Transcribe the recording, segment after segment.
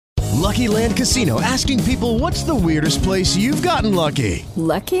Lucky Land Casino, asking people, what's the weirdest place you've gotten lucky?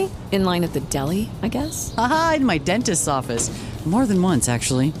 Lucky? In line at the deli, I guess? Aha, in my dentist's office. More than once,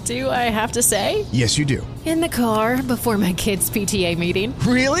 actually. Do I have to say? Yes, you do. In the car before my kids' PTA meeting.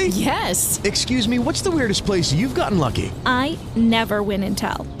 Really? Yes. Excuse me, what's the weirdest place you've gotten lucky? I never win and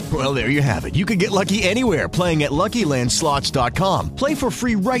tell. Well, there you have it. You can get lucky anywhere, playing at LuckyLandSlots.com. Play for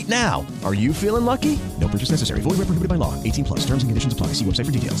free right now. Are you feeling lucky? No purchase necessary. Void where prohibited by law. 18 plus. Terms and conditions apply. See website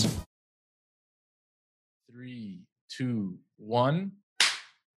for details. 3, 2, 1.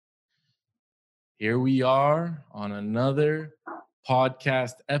 Here we are on another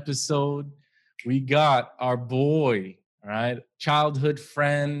podcast episode. We got our boy, right? Childhood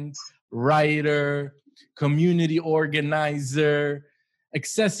friend, writer, community organizer,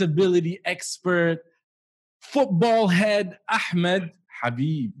 accessibility expert, football head, Ahmed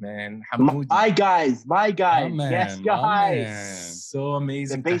Habib, man. Hamoudi. My guys. Man, yes, guys. So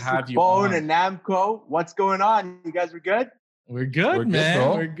amazing The to Basic have you Bone on. and Namco. What's going on? You guys were good? We're good, We're good, man.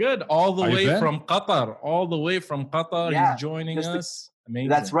 bro. We're good. All the How you way been? from Qatar. All the way from Qatar. Yeah, He's joining just the- us. Amazing.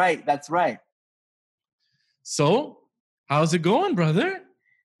 That's right. So, how's it going, brother?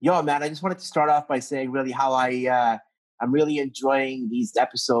 Yo, man, I just wanted to start off by saying really how I'm really enjoying these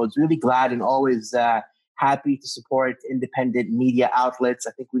episodes. Really glad and always happy to support independent media outlets.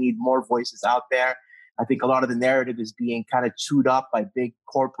 I think we need more voices out there. I think a lot of the narrative is being kind of chewed up by big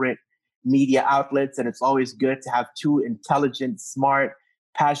corporate media outlets, and it's always good to have two intelligent, smart,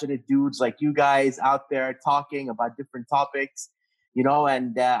 passionate dudes like you guys out there talking about different topics, you know,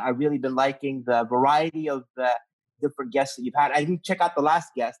 and I've really been liking the variety of different guests that you've had. I didn't check out the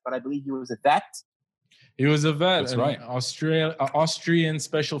last guest, but I believe he was a vet. He was a vet. That's and right. Austrian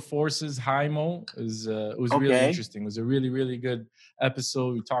Special Forces, Heimo. It was really Okay. interesting. It was a really, really good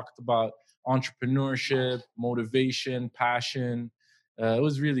episode. We talked about entrepreneurship, motivation, passion. It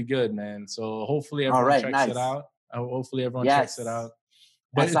was really good, man. So hopefully everyone right, checks nice. it out. Hopefully everyone Yes. checks it out.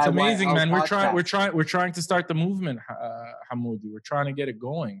 But it's SIYL amazing, man. podcast. We're trying to start the movement, Hamoudi. We're trying to get it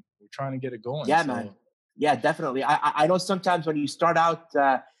going. Yeah, So, man. Yeah, definitely. I know sometimes when you start out,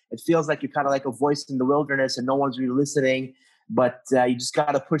 it feels like you're kind of like a voice in the wilderness and no one's really listening. But you just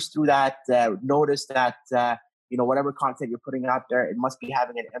got to push through that. Notice that whatever content you're putting out there, it must be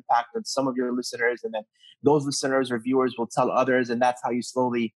having an impact on some of your listeners, and then those listeners or viewers will tell others, and that's how you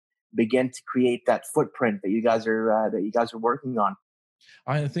slowly begin to create that footprint that you guys are working on.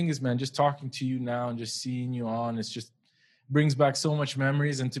 The thing is, man, just talking to you now and just seeing you on, it's just brings back so much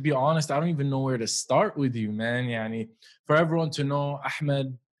memories. And to be honest, I don't even know where to start with you, man. Yani, for everyone to know,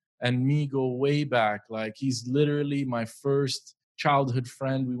 Ahmed and me go way back. Like, he's literally my first childhood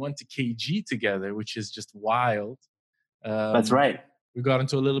friend. We went to KG together, which is just wild. That's right. We got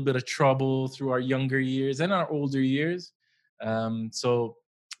into a little bit of trouble through our younger years and our older years. So,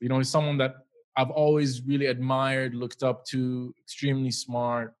 he's someone that I've always really admired, looked up to, extremely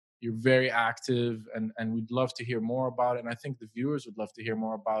smart. You're very active, and we'd love to hear more about it. And I think the viewers would love to hear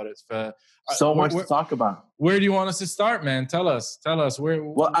more about it. So much to talk about. Where do you want us to start, man? Tell us where.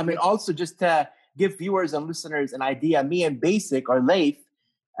 Well, I mean, also just to give viewers and listeners an idea, me and Basic or Leif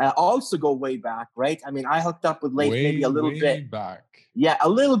also go way back, right? I mean, I hooked up with Leif maybe a little bit back. Yeah, a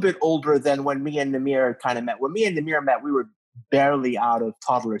little bit older than when me and Namir kind of met. When me and Namir met, we were barely out of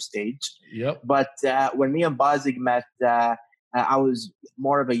toddler stage. Yep. But when me and Bazig met, I was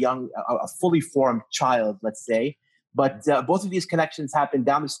more of a fully formed child, let's say. But both of these connections happened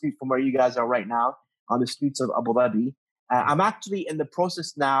down the street from where you guys are right now, on the streets of Abu Dhabi. I'm actually in the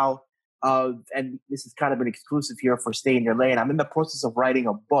process now of, and this is kind of an exclusive here for Stay in Your Lane, I'm in the process of writing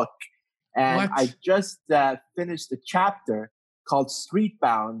a book. And What? I just finished a chapter called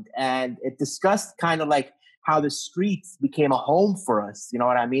Streetbound, and it discussed kind of like how the streets became a home for us, you know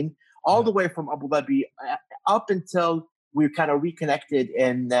what I mean? All the way from Abu Dhabi up until we kind of reconnected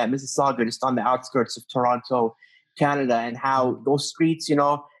in Mississauga, just on the outskirts of Toronto, Canada, and how those streets, it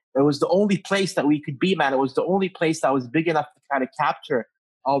was the only place that we could be, man. It was the only place that was big enough to kind of capture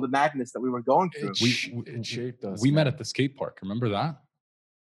all the madness that we were going through. It shaped us. We man. met at the skate park. Remember that?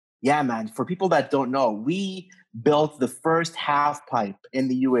 Yeah, man. For people that don't know, we built the first half pipe in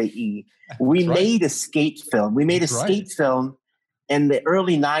the UAE. We That's right. made a skate film. We made That's a right. skate film in the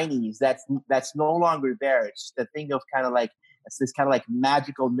early 90s. That's no longer there. It's just a thing of kind of like, it's this kind of like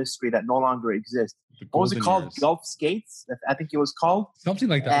magical mystery that no longer exists. The What was it golden called? years. Gulf Skates? I think it was called. Something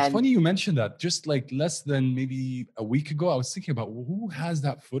like that. It's And- funny you mentioned that. Just like less than maybe a week ago, I was thinking about who has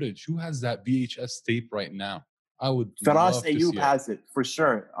that footage? Who has that VHS tape right now? I would Firas love to Ayoub see it. has it for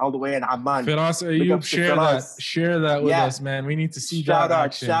sure, all the way in Amman. Firas Big Ayoub, ups to Firas. share that with Yeah. us, man. We need to see Shout that out,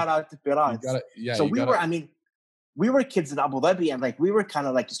 action. shout out to Firas. You gotta, yeah, So you we gotta- were, I mean, we were kids in Abu Dhabi, and like we were kind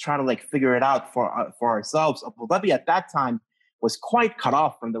of like just trying to like figure it out for ourselves. Abu Dhabi at that time was quite cut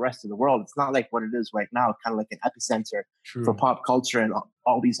off from the rest of the world. It's not like what it is right now, kind of like an epicenter for pop culture and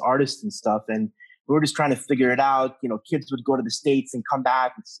all these artists and stuff. And we were just trying to figure it out. You know, kids would go to the States and come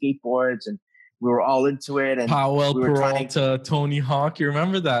back with skateboards, and we were all into it. And Powell, we were Peralta, Tony Hawk. You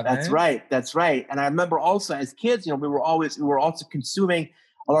remember that? That's man? right. That's right. And I remember also as kids, you know, we were also consuming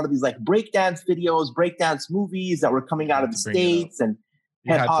a lot of these like breakdance videos, breakdance movies that were coming out of the States and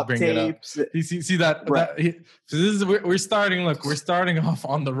hip hop tapes. You see that? Right. So this is we're starting. Look, we're starting off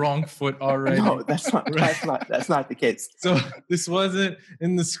on the wrong foot already. No, that's not. That's not the case. So this wasn't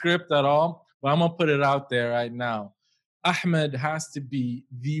in the script at all. But I'm gonna put it out there right now. Ahmed has to be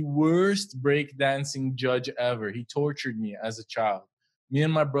the worst breakdancing judge ever. He tortured me as a child. Me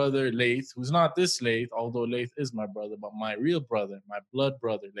and my brother Laith, who's not this Laith, although Laith is my brother, but my real brother, my blood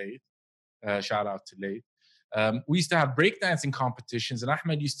brother Laith. Shout out to Laith. We used to have breakdancing competitions, and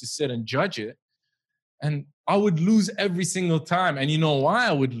Ahmed used to sit and judge it. And I would lose every single time. And you know why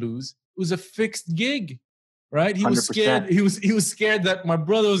I would lose? It was a fixed gig, right? He 100%. was scared. He was scared that my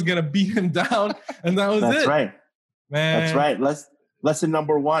brother was gonna beat him down, and that was That's it. right. Man. That's right. Lesson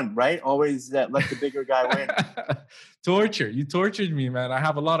number one, right? Always let the bigger guy win. Torture. You tortured me, man. I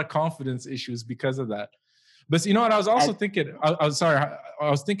have a lot of confidence issues because of that. But you know what? I was also thinking, I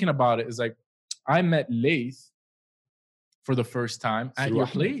was thinking about it. Is like, I met Laith for the first time at your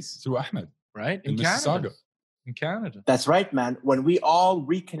place. Through Ahmed. Right? In Mississauga. In Canada. That's right, man. When we all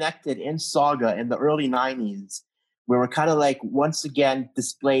reconnected in Saga in the early 90s, we were kind of like once again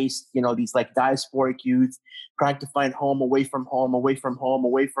displaced, you know, these like diasporic youth trying to find home away from home, away from home,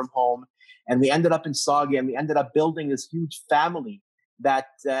 away from home. And we ended up in Saga, and we ended up building this huge family that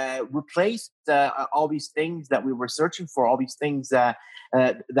replaced all these things that we were searching for, all these things that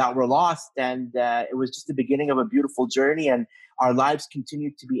were lost. And it was just the beginning of a beautiful journey, and our lives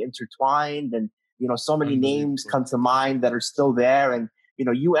continued to be intertwined. And, you know, so many names come to mind that are still there. And, you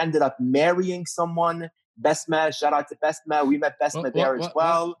know, you ended up marrying someone, Besma, shout out to Besma. We met Besma there as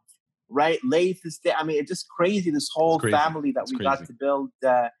well. Right? Laith is there. I mean, it's just crazy, this whole family that we got to build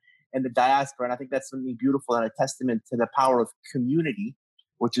in the diaspora. And I think that's something beautiful and a testament to the power of community,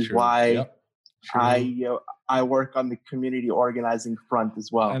 which is why I work on the community organizing front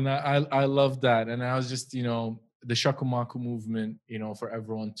as well. And I love that. And I was just, you know, the Shakumaku movement, you know, for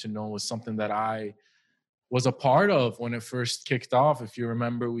everyone to know, was something that I was a part of when it first kicked off. If you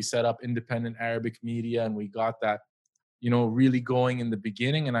remember, we set up Independent Arabic Media, and we got that, you know, really going in the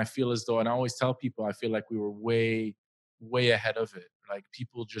beginning. And I feel as though, and I always tell people, I feel like we were way ahead of it. Like,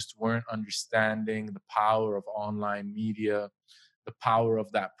 people just weren't understanding the power of online media, the power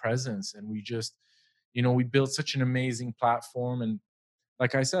of that presence. And we just, you know, we built such an amazing platform. And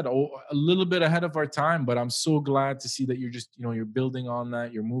like I said, a little bit ahead of our time, but I'm so glad to see that you're just, you know, you're building on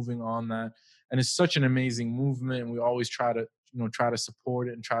that, you're moving on that. And it's such an amazing movement. And we always try to support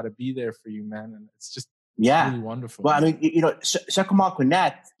it and try to be there for you, man. And it's just really wonderful. Well, I mean, you know, Shakumaku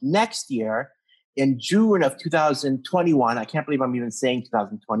Net next year in June of 2021, I can't believe I'm even saying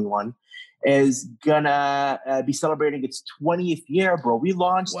 2021, is gonna be celebrating its 20th year, bro. We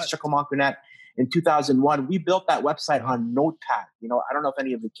launched Shakumaku Net in 2001. We built that website on Notepad. You know, I don't know if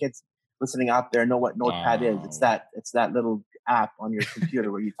any of the kids listening out there know what Notepad is. It's that little app on your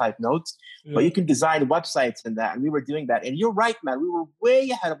computer where you type notes, but you can design websites in that. And we were doing that. And you're right, man. We were way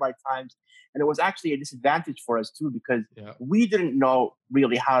ahead of our times. And it was actually a disadvantage for us too, because we didn't know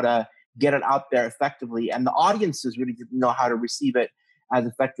really how to get it out there effectively. And the audiences really didn't know how to receive it as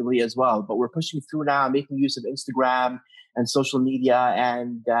effectively as well. But we're pushing through now, making use of Instagram and social media.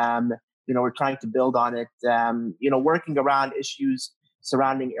 And, you know, we're trying to build on it. You know, working around issues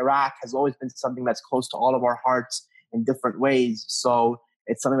surrounding Iraq has always been something that's close to all of our hearts in different ways. So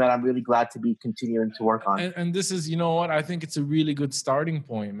it's something that I'm really glad to be continuing to work on. And this is, you know what, I think it's a really good starting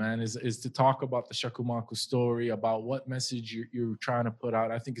point, man, is to talk about the Shakumaku story, about what message you're trying to put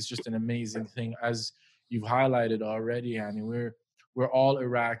out. I think it's just an amazing thing, as you've highlighted already, Hani. We're all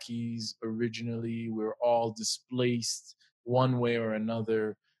Iraqis originally. We're all displaced one way or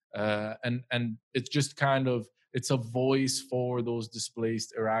another. And it's just kind of, it's a voice for those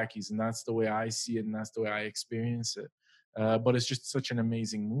displaced Iraqis. And that's the way I see it, and that's the way I experience it. But it's just such an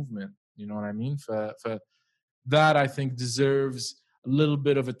amazing movement. You know what I mean? For that, I think deserves a little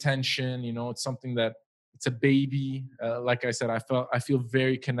bit of attention. You know, it's something that, it's a baby. Like I said, I feel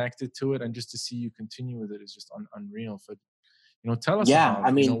very connected to it. And just to see you continue with it is just unreal. For, you know, tell us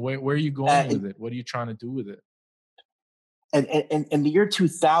about it. You know, where are you going with it? What are you trying to do with it? And in the year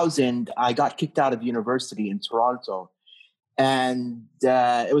 2000, I got kicked out of university in Toronto. And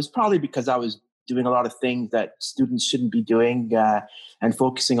it was probably because I was doing a lot of things that students shouldn't be doing, and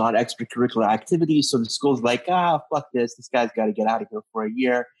focusing on extracurricular activities. So the school's like, fuck this. This guy's got to get out of here for a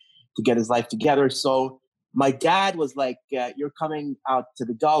year to get his life together. So my dad was like, you're coming out to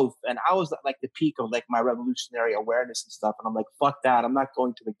the Gulf. And I was at like the peak of like my revolutionary awareness and stuff. And I'm like, fuck that. I'm not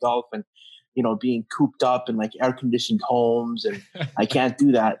going to the Gulf and, being cooped up in like air conditioned homes. And I can't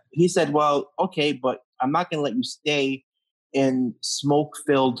do that. He said, well, okay, but I'm not going to let you stay in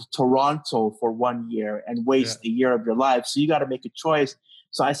smoke-filled Toronto for 1 year and waste a year of your life. So you got to make a choice.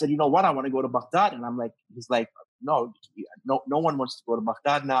 So I said, you know what? I want to go to Baghdad. And he's like, no one wants to go to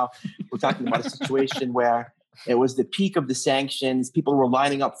Baghdad now. We're talking about a situation where it was the peak of the sanctions. People were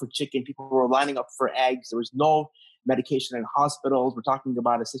lining up for chicken. People were lining up for eggs. There was no medication in hospitals. We're talking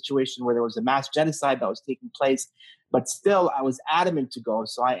about a situation where there was a mass genocide that was taking place. But still, I was adamant to go.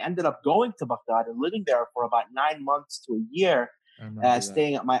 So I ended up going to Baghdad and living there for about 9 months to a year,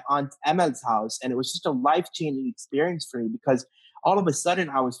 staying at my aunt Emel's house. And it was just a life-changing experience for me because all of a sudden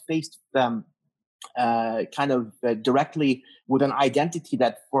I was faced directly with an identity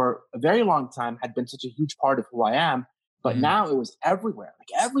that for a very long time had been such a huge part of who I am. But now it was everywhere. Like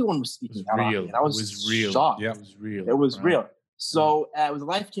everyone was speaking out on me. And I was real. shocked. Yeah, it was real. It was real. So it was a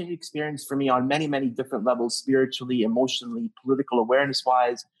life-changing experience for me on many, many different levels, spiritually, emotionally, political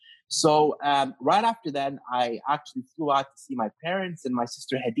awareness-wise. So right after then, I actually flew out to see my parents and my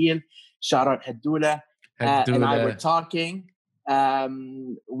sister Hadil. Shout out Hadula. And I were talking.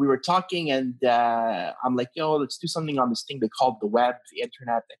 We were talking and I'm like, yo, let's do something on this thing they called the web, the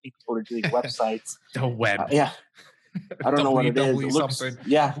internet. I think people are doing websites. The web. Yeah. I don't know what it is. It looks,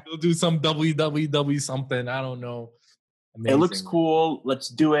 we'll do some www something. I don't know. Amazing. It looks cool. Let's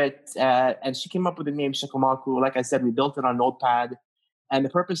do it. And she came up with the name Shakamalku. Like I said, we built it on Notepad. And the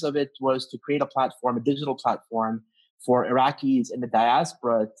purpose of it was to create a platform, a digital platform for Iraqis in the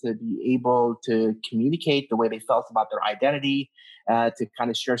diaspora to be able to communicate the way they felt about their identity, to kind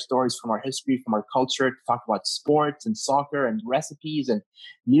of share stories from our history, from our culture, to talk about sports and soccer and recipes and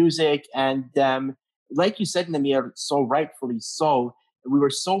music. And like you said, Namir, so rightfully so, we were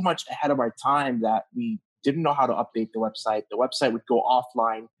so much ahead of our time that we didn't know how to update the website. The website would go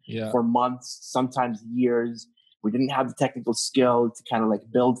offline for months, sometimes years. We didn't have the technical skill to kind of like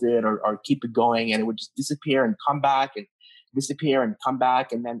build it or keep it going. And it would just disappear and come back and disappear and come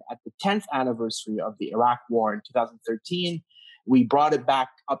back. And then at the 10th anniversary of the Iraq War in 2013, we brought it back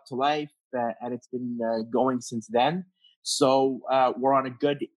up to life and it's been going since then. So we're on a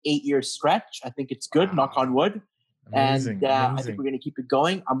good 8-year stretch. I think it's good, knock on wood. Amazing, I think we're going to keep it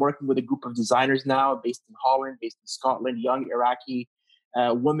going. I'm working with a group of designers now based in Holland, based in Scotland, young Iraqi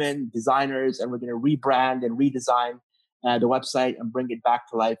women designers, and we're going to rebrand and redesign the website and bring it back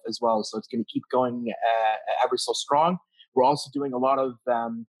to life as well. So it's going to keep going ever so strong. We're also doing a lot of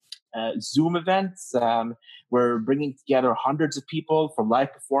Zoom events. We're bringing together hundreds of people for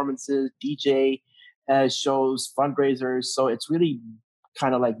live performances, DJ shows, fundraisers. So it's really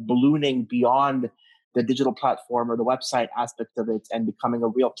kind of like ballooning beyond the digital platform or the website aspect of it and becoming a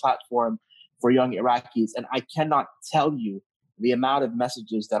real platform for young Iraqis. And I cannot tell you the amount of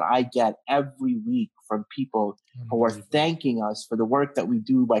messages that I get every week from people who are thanking us for the work that we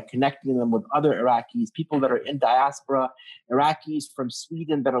do by connecting them with other Iraqis, people that are in diaspora, Iraqis from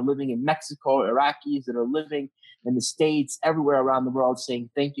Sweden that are living in Mexico, Iraqis that are living in the States, everywhere around the world saying,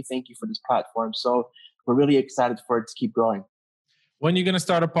 thank you for this platform. So we're really excited for it to keep growing. When are you going to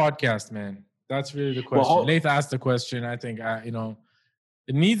start a podcast, man? That's really the question. Well, Nath asked the question. I think,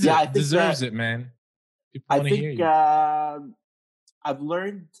 it needs it, deserves it, man. People want to hear you. I've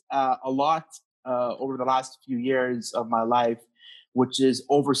learned a lot over the last few years of my life, which is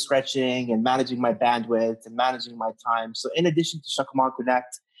overstretching and managing my bandwidth and managing my time. So in addition to Shakaman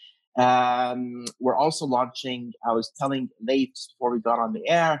Connect, we're also launching, I was telling Nate just before we got on the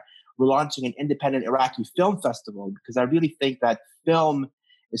air, we're launching an independent Iraqi film festival because I really think that film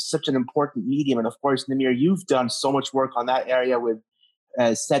is such an important medium. And of course, Namir, you've done so much work on that area with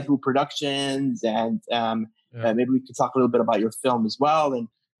Sedhu Productions and maybe we could talk a little bit about your film as well. And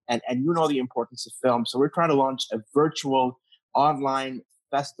you know the importance of film. So we're trying to launch a virtual online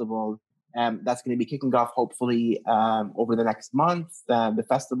festival that's going to be kicking off hopefully over the next month. The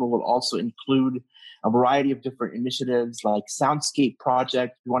festival will also include a variety of different initiatives like Soundscape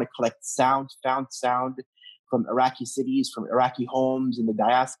Project. We want to collect found sound from Iraqi cities, from Iraqi homes in the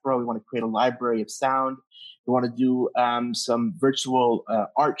diaspora. We want to create a library of sound. We want to do some virtual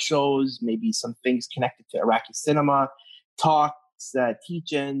art shows, maybe some things connected to Iraqi cinema, talks,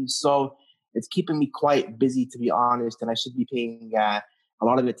 teach-ins. So it's keeping me quite busy, to be honest, and I should be paying a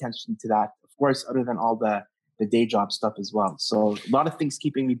lot of attention to that. Of course, other than all the day job stuff as well. So a lot of things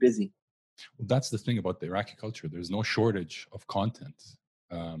keeping me busy. Well, that's the thing about the Iraqi culture. There's no shortage of content,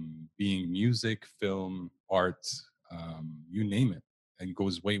 being music, film, art, you name it. And it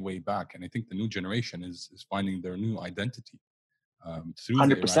goes way, way back. And I think the new generation is finding their new identity through 100%.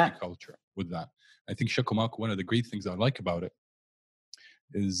 the Iraqi culture with that. I think Shakumak, one of the great things I like about it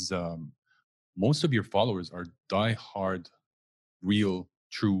is most of your followers are die-hard, real,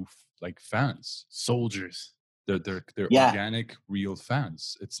 true, like fans. Soldiers. They're Yeah. organic, real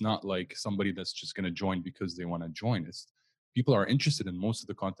fans. It's not like somebody that's just going to join because they want to join. It's people are interested in most of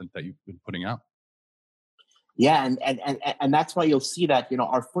the content that you've been putting out. Yeah, and that's why you'll see that, you know,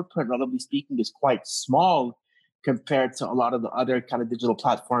 our footprint, relatively speaking, is quite small compared to a lot of the other kind of digital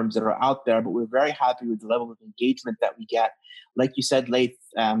platforms that are out there. But we're very happy with the level of engagement that we get. Like you said, Laith,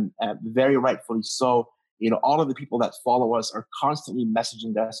 very rightfully so. You know, all of the people that follow us are constantly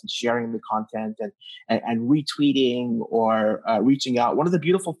messaging us and sharing the content and retweeting or reaching out. One of the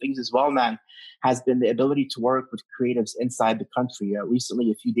beautiful things as well, man, has been the ability to work with creatives inside the country.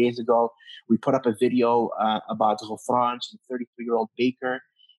 Recently, a few days ago, we put up a video about Ghufran, she's a 33-year-old baker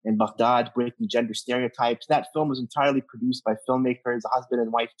in Baghdad, breaking gender stereotypes. That film was entirely produced by filmmakers, a husband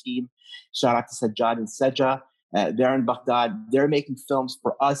and wife team. Shout out to Sajjad and Seja. They're in Baghdad. They're making films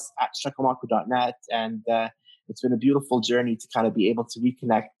for us at shakamarco.net. And it's been a beautiful journey to kind of be able to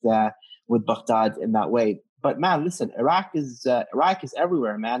reconnect with Baghdad in that way. But man, listen, Iraq is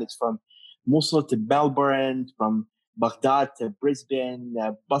everywhere, man. It's from Mosul to Melbourne, from Baghdad to Brisbane,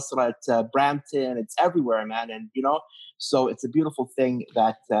 Basra to Brampton. It's everywhere, man. And, you know, so it's a beautiful thing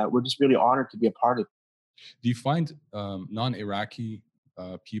that we're just really honored to be a part of. Do you find non-Iraqi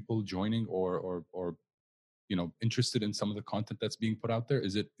people joining or you know, interested in some of the content that's being put out there?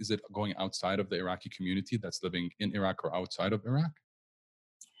 Is it going outside of the Iraqi community that's living in Iraq or outside of Iraq?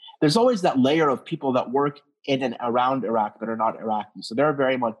 There's always that layer of people that work in and around Iraq that are not Iraqi. So they're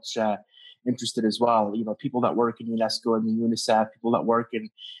very much interested as well. You know, people that work in UNESCO and the UNICEF, people that work in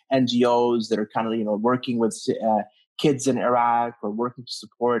NGOs that are kind of, you know, working with kids in Iraq or working to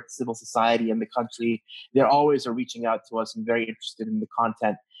support civil society in the country. They always are reaching out to us and very interested in the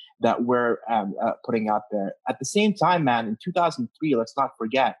content that we're putting out there. At the same time, man, in 2003, let's not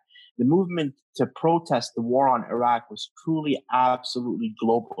forget, the movement to protest the war on Iraq was truly, absolutely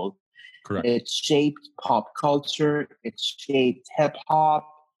global. Correct. It shaped pop culture. It shaped hip hop.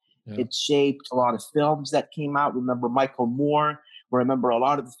 Yeah. It shaped a lot of films that came out. Remember Michael Moore. Remember a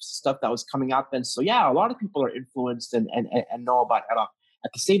lot of the stuff that was coming out then. So yeah, a lot of people are influenced and know about Iraq.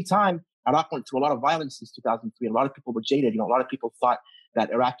 At the same time, Iraq went through a lot of violence since 2003. A lot of people were jaded. You know, a lot of people thought that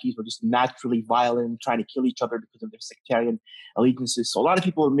Iraqis were just naturally violent, trying to kill each other because of their sectarian allegiances. So a lot of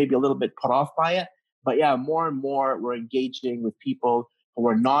people were maybe a little bit put off by it. But yeah, more and more we're engaging with people who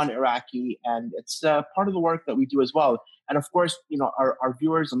are non-Iraqi, and it's part of the work that we do as well. And of course, you know, our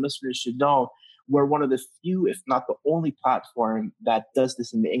viewers and listeners should know we're one of the few, if not the only platform that does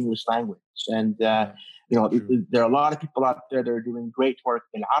this in the English language. And, you know, there are a lot of people out there that are doing great work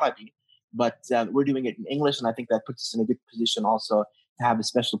in Arabic, but we're doing it in English. And I think that puts us in a good position also to have a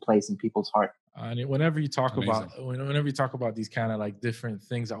special place in people's heart. And whenever you talk about these kind of like different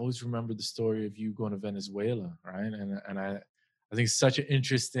things, I always remember the story of you going to Venezuela, right? And I think it's such an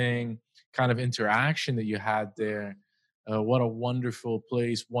interesting kind of interaction that you had there. What a wonderful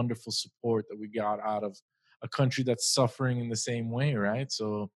place, wonderful support that we got out of a country that's suffering in the same way, right?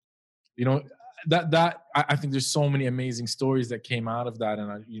 So, you know, I think there's so many amazing stories that came out of that, and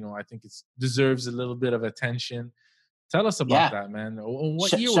I think it deserves a little bit of attention. Tell us about that, man.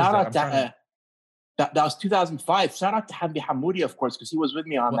 What year was that? That was 2005. Shout out to Hamdi Hamoudi, of course, because he was with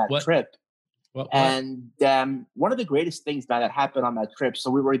me on that trip. And one of the greatest things that happened on that trip, so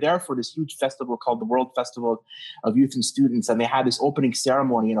we were there for this huge festival called the World Festival of Youth and Students, and they had this opening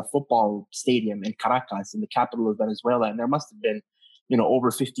ceremony in a football stadium in Caracas, in the capital of Venezuela, and there must have been, you know,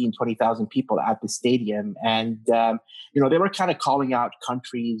 over 20,000 people at the stadium. And, you know, they were kind of calling out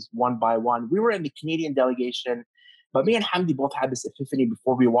countries one by one. We were in the Canadian delegation, but me and Hamdi both had this epiphany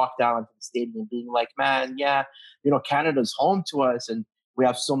before we walked out onto the stadium, being like, man, yeah, you know, Canada's home to us, and we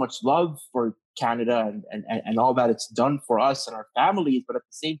have so much love for Canada and all that it's done for us and our families. But at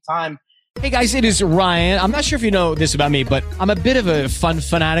the same time, hey guys, it is Ryan. I'm not sure if you know this about me, but I'm a bit of a fun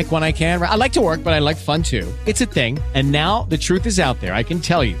fanatic when I can. I like to work, but I like fun too. It's a thing. And now the truth is out there. I can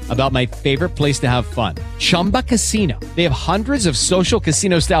tell you about my favorite place to have fun. Chumba Casino. They have hundreds of social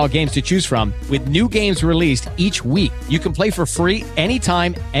casino style games to choose from with new games released each week. You can play for free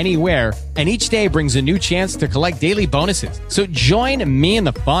anytime, anywhere. And each day brings a new chance to collect daily bonuses. So join me in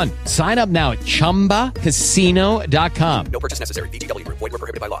the fun. Sign up now at ChumbaCasino.com. No purchase necessary. VGW Group. Void where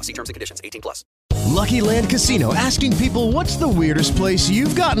prohibited by law. See terms and conditions. 18+. Lucky Land Casino, asking people, what's the weirdest place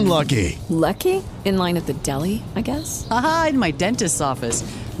you've gotten lucky? Lucky? In line at the deli, I guess? Aha, in my dentist's office.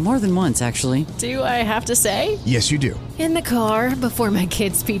 More than once, actually. Do I have to say? Yes, you do. In the car before my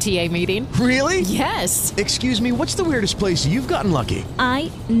kids' PTA meeting. Really? Yes. Excuse me, what's the weirdest place you've gotten lucky?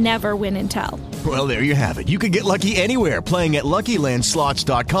 I never win and tell. Well, there you have it. You can get lucky anywhere, playing at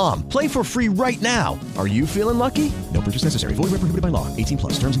LuckyLandSlots.com. Play for free right now. Are you feeling lucky? No purchase necessary. Void where prohibited by law. 18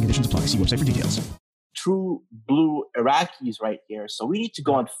 plus. Terms and conditions apply. See website for details. True blue Iraqis right here. So we need to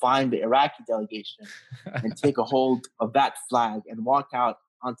go and find the Iraqi delegation and take a hold of that flag and walk out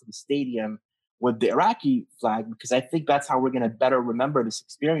onto the stadium with the Iraqi flag, because I think that's how we're going to better remember this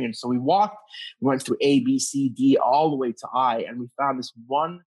experience. So we went through A, B, C, D, all the way to I, and we found this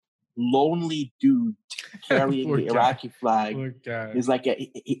one lonely dude carrying the Iraqi flag. He's like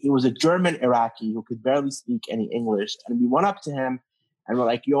he was a German Iraqi who could barely speak any English. And we went up to him and we're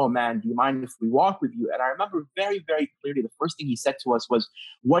like, yo, man, do you mind if we walk with you? And I remember very, very clearly the first thing he said to us was,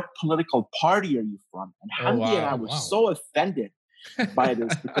 what political party are you from? And Hamdi and I were so offended by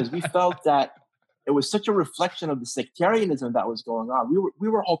this, because we felt that it was such a reflection of the sectarianism that was going on. We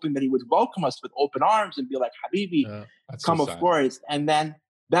were hoping that he would welcome us with open arms and be like, Habibi, come, so of course. And then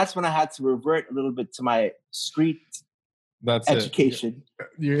that's when I had to revert a little bit to my street education.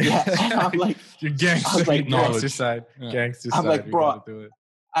 I'm like, your gangster side. Gangster side. I'm like, bro,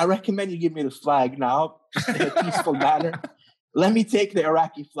 I recommend you give me the flag now in a peaceful manner. Let me take the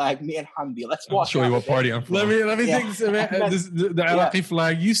Iraqi flag, me and Hamdi. Let's walk. I'll show you what party I'm from. Let me take the Iraqi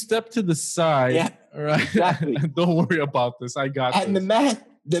flag. You step to the side, right? Exactly. Don't worry about this. I got this. And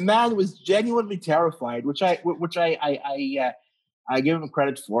the man was genuinely terrified, which I give him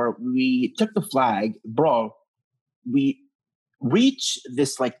credit for. We took the flag, bro. We reach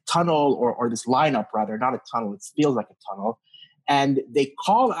this like tunnel or this lineup, rather, not a tunnel. It feels like a tunnel. And they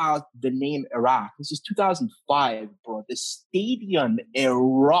call out the name Iraq. This is 2005, bro. The stadium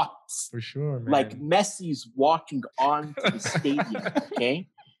erupts. For sure, man. Like Messi's walking onto the stadium, okay?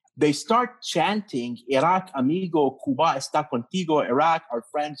 They start chanting, Iraq, amigo, Cuba está contigo. Iraq, our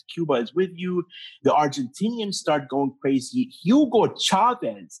friends, Cuba is with you. The Argentinians start going crazy. Hugo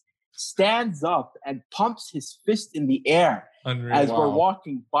Chavez stands up and pumps his fist in the air as we're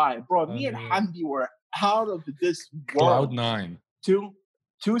walking by. Bro, me and Hamdi were out of this world. Cloud nine.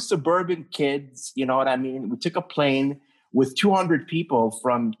 Two suburban kids, you know what I mean? We took a plane with 200 people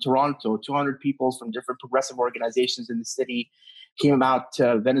from Toronto, 200 people from different progressive organizations in the city, came out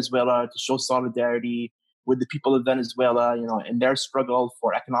to Venezuela to show solidarity with the people of Venezuela, you know, in their struggle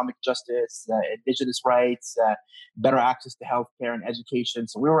for economic justice, indigenous rights, better access to healthcare and education.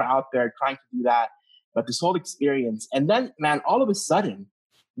 So we were out there trying to do that. But this whole experience, and then, man, all of a sudden,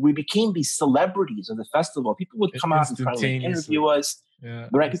 we became these celebrities of the festival. People would come out and try to interview us.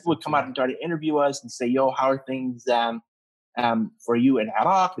 Right? People would come out and try to interview us and say, yo, how are things for you in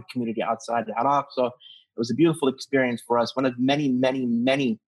Iraq, the community outside of Iraq? So it was a beautiful experience for us. One of many, many,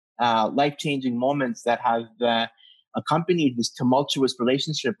 many life-changing moments that have accompanied this tumultuous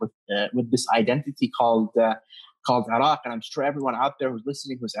relationship with this identity called Iraq. And I'm sure everyone out there who's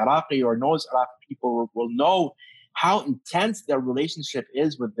listening who's Iraqi or knows Iraqi people will know how intense their relationship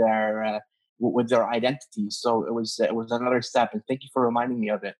is with their identity. So it was another step, and thank you for reminding me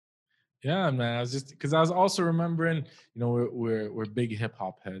of it. Yeah, man. I was also remembering, you know, we're big hip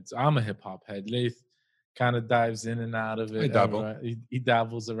hop heads. I'm a hip hop head. Laith kind of dives in and out of it. I dabble. Right? He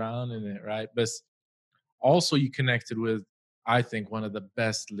dabbles around in it, right? But also you connected with, I think, one of the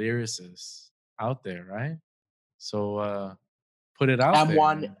best lyricists out there, right? So put it out there.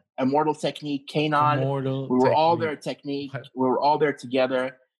 M1, Immortal Technique, Kanon. We were all there, Technique. We were all there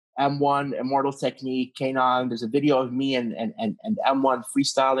together. M1, Immortal Technique, Kanon. There's a video of me and M1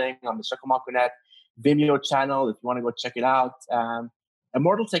 freestyling on the Shakamokunet Vimeo channel if you want to go check it out.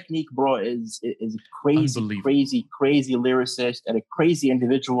 Immortal Technique, bro, is a crazy lyricist and a crazy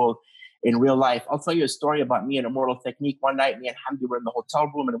individual in real life. I'll tell you a story about me and Immortal Technique. One night, me and Hamdi were in the hotel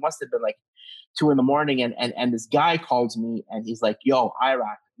room, and it must have been like 2 a.m. And this guy calls me, and he's like, yo,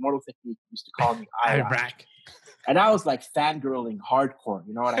 Iraq. Immortal Technique used to call me Iraq. And I was like fangirling hardcore,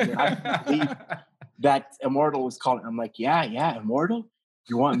 you know what I mean? I couldn't believe that Immortal was calling. I'm like, yeah, Immortal?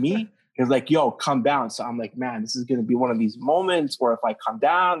 You want me? He was like, yo, come down. So I'm like, man, this is going to be one of these moments where if I come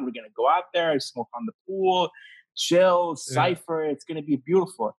down, we're going to go out there, smoke on the pool, chill, cypher. It's going to be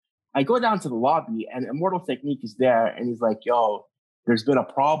beautiful. I go down to the lobby, and Immortal Technique is there, and he's like, yo, there's been a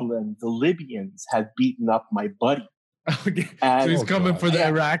problem. The Libyans have beaten up my buddy. Okay. So he's coming for the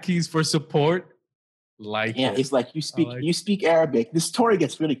Iraqis for support. It's like you speak Arabic. This story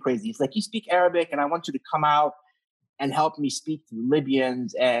gets really crazy. It's like, you speak Arabic, and I want you to come out and help me speak to the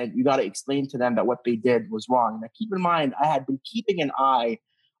Libyans. And you got to explain to them that what they did was wrong. Now, keep in mind, I had been keeping an eye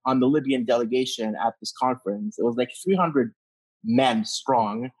on the Libyan delegation at this conference. It was like 300 men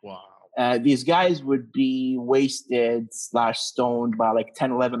strong. Wow. These guys would be wasted / stoned by like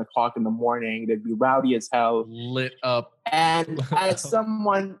 10, 11 o'clock in the morning. They'd be rowdy as hell. Lit up. And as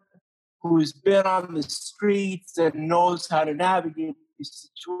someone who's been on the streets and knows how to navigate these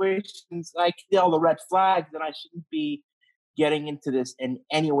situations, I see all the red flags, and I shouldn't be getting into this in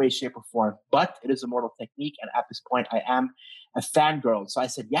any way, shape, or form. But it is Immortal Technique, and at this point, I am a fangirl. So I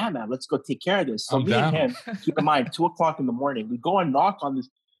said, yeah, man, let's go take care of this. So me and him, keep in mind, 2 o'clock in the morning, we go and knock on this.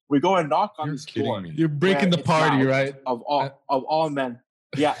 We go and knock on this door. Me. You're breaking the party, right? Of all men.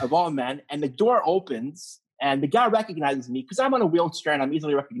 Yeah, of all men. And the door opens, and the guy recognizes me because I'm on a wheelchair and I'm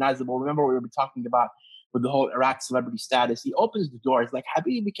easily recognizable. Remember what we were talking about with the whole Iraq celebrity status. He opens the door. He's like,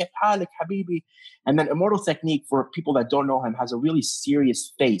 Habibi, kef halik, Habibi. And then Immortal Technique, for people that don't know him, has a really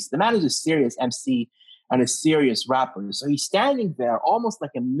serious face. The man is a serious MC and a serious rapper. So he's standing there almost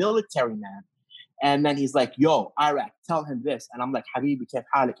like a military man. And then he's like, yo, Iraq, tell him this. And I'm like, Habibi, kef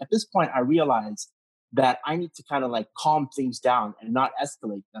halik. At this point, I realize that I need to kind of like calm things down and not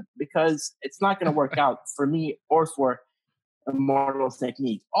escalate them, because it's not going to work out for me or for Immortal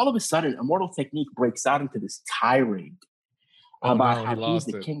Technique. All of a sudden, Immortal Technique breaks out into this tirade about how he's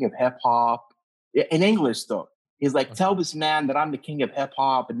the king of hip hop. In English, though. He's like, tell this man that I'm the king of hip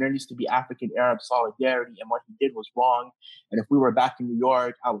hop, and there needs to be African-Arab solidarity, and what he did was wrong. And if we were back in New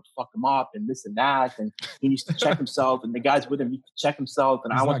York, I would fuck him up and this and that. And he needs to check himself, and the guys with him need to check himself.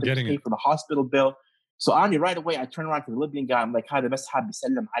 And I want them to pay for the hospital bill. So Ani, right away, I turn around to the Libyan guy. I'm like, hi, the best habi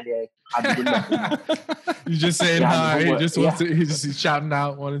sallam alayk. You just saying hi. He just wants to, he's shouting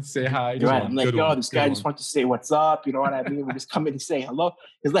out, wanting to say hi. Right. I'm like, yo, this guy just wants to say what's up. You know what I mean? We just come in to say hello.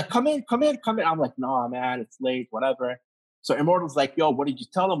 He's like, come in. I'm like, no, man, it's late, whatever. So Immortal's like, yo, what did you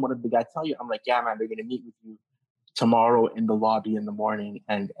tell him? What did the guy tell you? I'm like, yeah, man, they're going to meet with you tomorrow in the lobby in the morning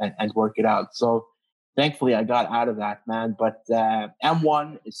and work it out. So thankfully, I got out of that, man. But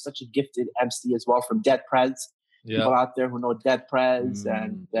M1 is such a gifted MC as well, from Dead Prez. People out there who know Dead Prez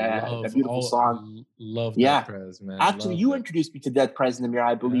and a beautiful song. Love Dead Prez, man. Actually, you introduced me to Dead Prez, Namir,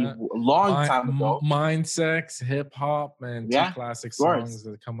 I believe, a long time ago. Mind Sex, hip hop, man. Two classic songs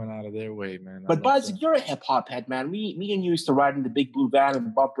that are coming out of their way, man. But Buzz, you're a hip hop head, man. Me and you used to ride in the Big Blue Van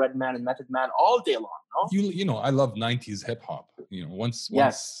and Bump Redman and Method Man all day long, no? You know, I love 90s hip hop. You know, once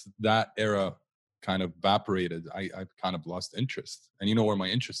that era kind of evaporated, I kind of lost interest. And you know where my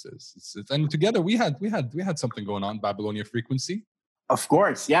interest is. And together we had something going on, Babylonia Frequency. Of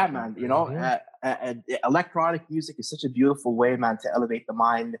course, yeah, man. You know, electronic music is such a beautiful way, man, to elevate the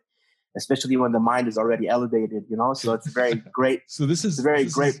mind, especially when the mind is already elevated. You know, so it's a very great. So this is a very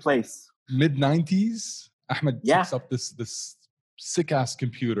great place. Mid-90s, Ahmed picks up this sick ass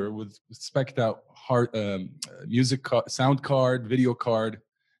computer with spec'd out music sound card, video card.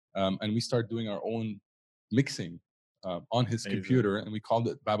 And we start doing our own mixing on his computer, and we called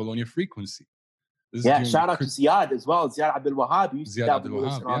it Babylonia Frequency. Shout out to Ziad as well. Ziad Abdul Wahab. You used to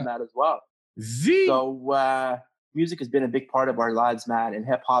listen on that as well. So music has been a big part of our lives, man, and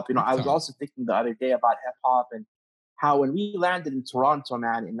hip hop. You know, I was also thinking the other day about hip hop and how when we landed in Toronto,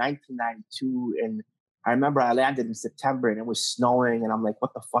 man, in 1992, and I remember I landed in September and it was snowing, and I'm like,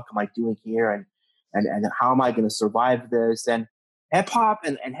 what the fuck am I doing here? And how am I going to survive this? And hip hop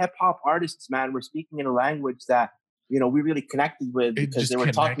and hip hop artists, man, were speaking in a language that, you know, we really connected with because they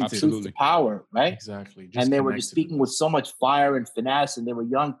were talking truth to power, right? Exactly. And they were just speaking with so much fire and finesse, and they were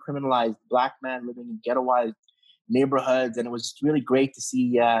young, criminalized black men living in ghettoized neighborhoods, and it was really great to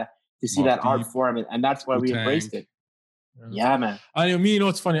see that art form, and that's why we embraced it. Yeah, man. I mean, you know,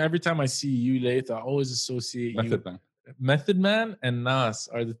 it's funny. Every time I see you, Laith, I always associate Method Man and Nas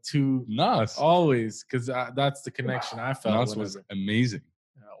are the two. Nas always, because that's the connection I felt. Nas was amazing.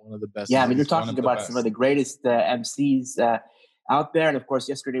 One of the best. Yeah, I mean, you're talking about some of the greatest MCs out there, and of course,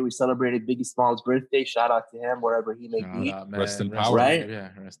 yesterday we celebrated Biggie Smalls' birthday. Shout out to him wherever he may be. Rest in power, right? Yeah,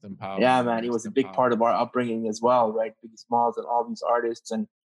 rest in power. Yeah, man, he was a big part of our upbringing as well, right? Biggie Smalls and all these artists, and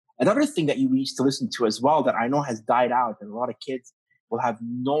another thing that you used to listen to as well that I know has died out, and a lot of kids will have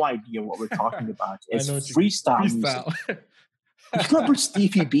no idea what we're talking about. It's freestyle music. You remember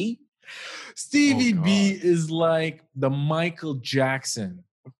Stevie B? Stevie B is like the Michael Jackson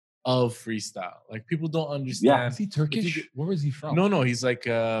of freestyle. Like, people don't understand. Yeah. Is he Turkish? Where is he from? No, he's like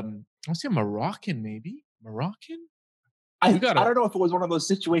I want to say Moroccan, maybe. Moroccan? I don't know if it was one of those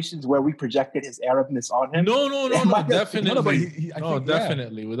situations where we projected his Arabness on him. No, definitely.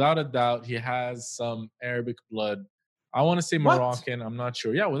 Definitely. Without a doubt, he has some Arabic blood. I want to say Moroccan. I'm not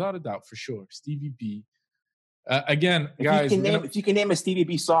sure. Yeah, without a doubt, for sure. Stevie B. Again, guys, if you can name a Stevie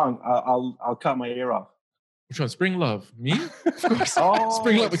B song, I'll cut my ear off. Which one? Spring Love? Me? Of course. Oh,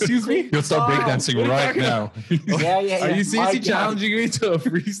 Spring Love. Excuse me. You'll start breakdancing right now. Yeah. Are you seriously challenging me to a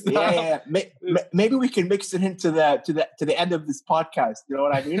freestyle? Yeah. Maybe we can mix it into the end of this podcast. You know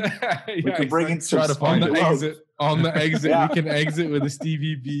what I mean? We can bring in some try to find the exit. On the exit, Yeah. we can exit with a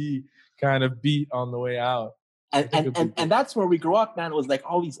Stevie B kind of beat on the way out. And that's where we grew up, man. It was like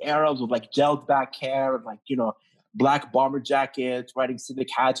all these Arabs with like gelled back hair and like, you know, black bomber jackets, riding Civic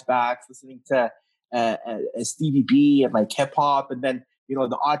hatchbacks, listening to Stevie B and like hip hop. And then, you know,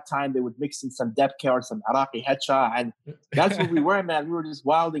 the odd time they would mix in some Debka or some Iraqi Hecha. And that's what we were, man. We were just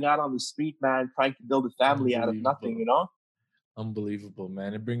wilding out on the street, man, trying to build a family out of nothing, you know? Unbelievable,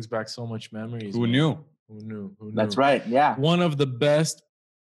 man. It brings back so much memories. Who man. knew? Who knew? That's right. Yeah. One of the best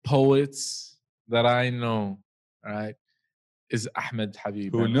poets that I know, right, is Ahmed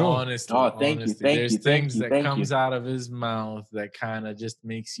Habib. Who And knew? Honestly, Thank you. there's things that thank comes you. out of his mouth that kind of just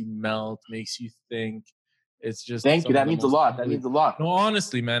makes you melt, makes you think. It's just Thank some you. of That the means a most lot. That means a lot. No,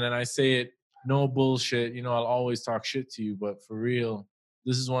 honestly, man, and I say it, no bullshit. You know, I'll always talk shit to you, but for real,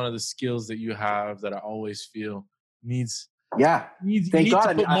 this is one of the skills that you have that I always feel needs. Yeah. You Thank need God. to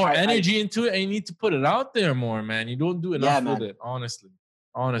I mean, put more I- energy into it, and you need to put it out there more, man. You don't do enough with man. it, honestly.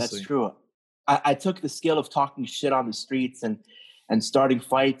 That's true. I took the skill of talking shit on the streets and starting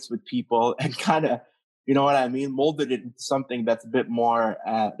fights with people and kind of, you know what I mean, molded it into something that's a bit more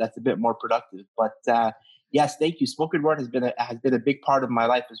productive. But yes, thank you. Spoken word has been a big part of my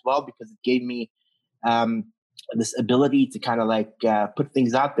life as well, because it gave me this ability to kind of like put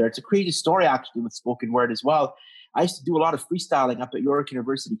things out there, to create a story actually with spoken word as well. I used to do a lot of freestyling up at York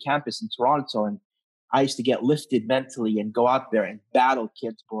University campus in Toronto, and I used to get lifted mentally and go out there and battle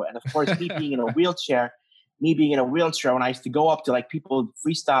kids, bro. And of course, me being in a wheelchair, when I used to go up to like people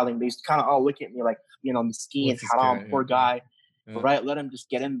freestyling, they used to kind of all look at me like, you know, Miskeen, haram, poor guy, right? Let him just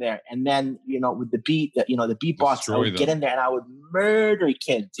get in there. And then, you know, with the beat, the beatbox, I would get in there and I would murder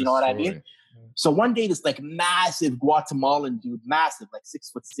kids. You know what I mean? So one day, this like massive Guatemalan dude, massive, like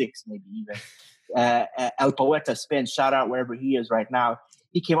 6'6", maybe even, El Poeta Spin, shout out wherever he is right now.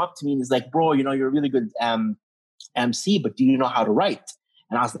 He came up to me and he's like, bro, you know, you're a really good MC, but do you know how to write?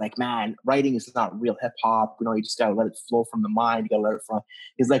 And I was like, man, writing is not real hip hop. You know, you just got to let it flow from the mind. You got to let it flow.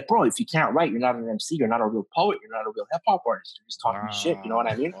 He's like, bro, if you can't write, you're not an MC. You're not a real poet. You're not a real hip hop artist. You're just talking shit. You know what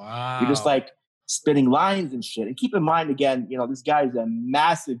I mean? Wow. You're just like spitting lines and shit. And keep in mind, again, you know, this guy is a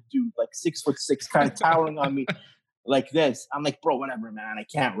massive dude, like 6'6", kind of towering on me like this. I'm like, bro, whatever, man. I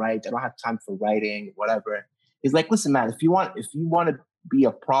can't write. I don't have time for writing, whatever. He's like, listen, man, if you want to be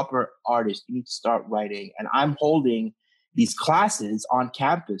a proper artist, you need to start writing. And I'm holding these classes on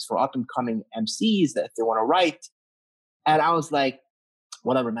campus for up and coming MCs that if they want to write. And I was like,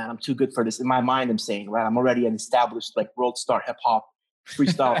 whatever, man, I'm too good for this. In my mind, I'm saying, right, I'm already an established like world star hip hop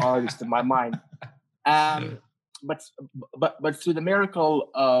freestyle artist in my mind. But through the miracle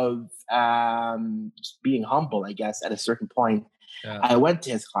of just being humble, I guess, at a certain point, I went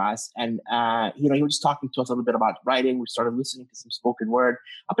to his class, and you know, he was just talking to us a little bit about writing. We started listening to some spoken word.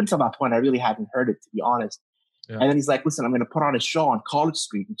 Up until that point, I really hadn't heard it, to be honest. Yeah. And then he's like, listen, I'm going to put on a show on College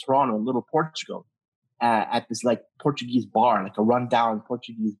Street in Toronto, in Little Portugal, at this like Portuguese bar, like a rundown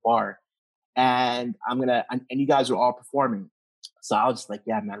Portuguese bar. And and you guys are all performing. So I was just like,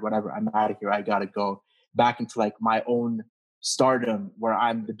 yeah, man, whatever. I'm out of here. I got to go back into like my own stardom where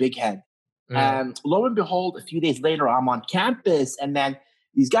I'm the big head. And lo and behold, a few days later, I'm on campus, and then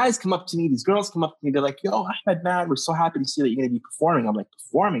these guys come up to me, these girls come up to me, they're like, yo, Ahmed, man, we're so happy to see that you're going to be performing. I'm like,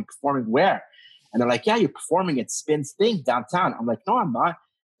 performing where? And they're like, yeah, you're performing at Spin's thing downtown. I'm like, no, I'm not.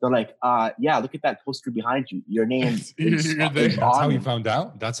 They're like, yeah, look at that poster behind you. Your name is That's how you found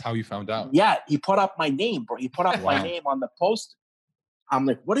out? That's how you found out? Yeah, he put up my name, bro. He put up my name on the poster. I'm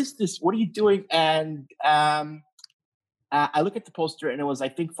like, what is this? What are you doing? And I look at the poster, and it was, I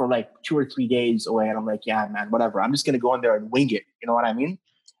think, for like 2 or 3 days away. And I'm like, yeah, man, whatever. I'm just going to go in there and wing it. You know what I mean?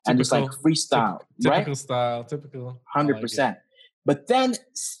 And just like freestyle. Typical style, typical. 100%. Like, but then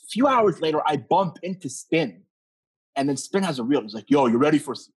a few hours later, I bump into Spin. And then Spin has a reel. He's like, yo, you ready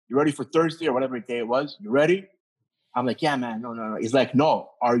for Thursday or whatever day it was? You ready? I'm like, yeah, man, no. He's like,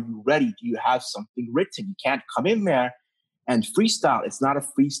 no, are you ready? Do you have something written? You can't come in there and freestyle. It's not a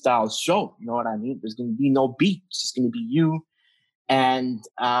freestyle show. You know what I mean? There's going to be no beat. It's just going to be you and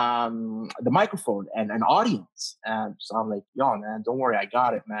the microphone and an audience. And so I'm like, yo, man, don't worry. I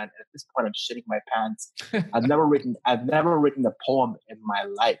got it, man. At this point, I'm shitting my pants. I've never written a poem in my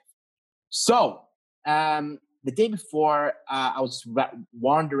life. So the day before, I was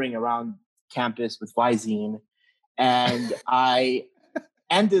wandering around campus with Visine, and I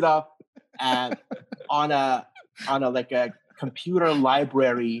ended up on a on a computer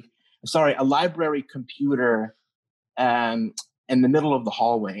library. Sorry, a library computer in the middle of the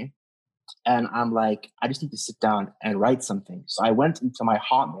hallway. And I'm like, I just need to sit down and write something. So I went into my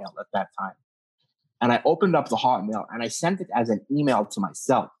Hotmail at that time. And I opened up the Hotmail and I sent it as an email to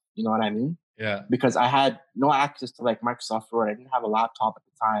myself. You know what I mean? Yeah. Because I had no access to like Microsoft Word. I didn't have a laptop at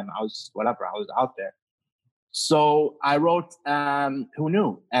the time. I was just whatever. I was out there. So I wrote, Who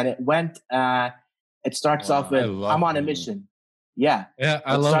Knew? And it went, it starts off with, I'm on a mission. Yeah. Yeah,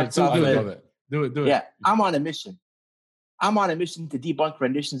 I love it. I love it. Do it. Yeah, I'm on a mission. I'm on a mission to debunk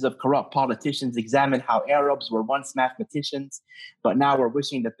renditions of corrupt politicians, examine how Arabs were once mathematicians, but now we're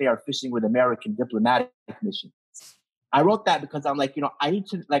wishing that they are fishing with American diplomatic missions. I wrote that because I'm like, I need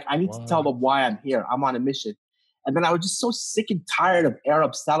to tell them why I'm here. I'm on a mission. And then I was just so sick and tired of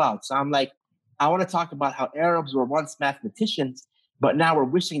Arab sellouts. So I'm like, I want to talk about how Arabs were once mathematicians, but now we're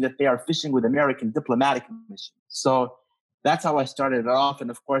wishing that they are fishing with American diplomatic missions. So that's how I started it off.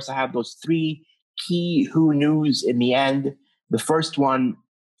 And of course, I have those 3 key who knews in the end. The first one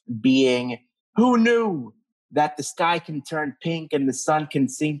being, who knew that the sky can turn pink and the sun can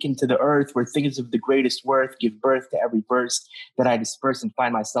sink into the earth, where things of the greatest worth give birth to every verse that I disperse and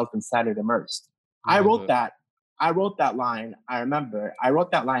find myself inside it immersed. I wrote that line. I remember I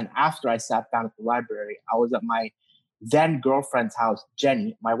wrote that line after I sat down at the library. I was at my then girlfriend's house,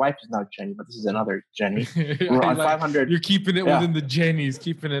 Jenny. My wife is not Jenny, but this is another Jenny. We're on 500. You're keeping it within the Jennies,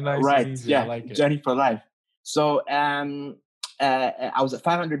 keeping it nice and easy. Yeah, I like it. Jenny for life. So I was at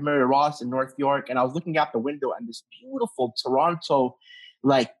 500 Mary Ross in North York, and I was looking out the window, and this beautiful Toronto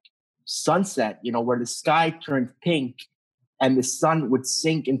sunset, where the sky turned pink and the sun would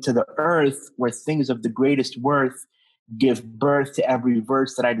sink into the earth, where things of the greatest worth give birth to every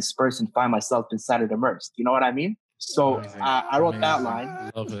verse that I disperse and find myself inside it immersed. You know what I mean? So I wrote that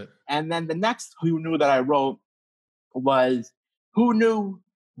line. Love it. And then the next who knew that I wrote was, who knew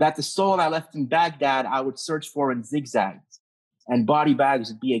that the soul I left in Baghdad I would search for in zigzags, and body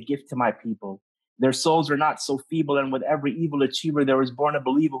bags would be a gift to my people. Their souls are not so feeble, and with every evil achiever there was born a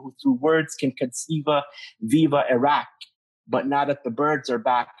believer who through words can conceive a viva Iraq. But now that the birds are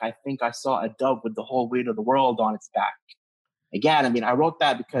back, I think I saw a dove with the whole weight of the world on its back. Again, I wrote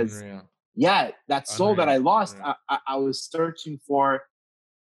that because that soul that I lost, I was searching for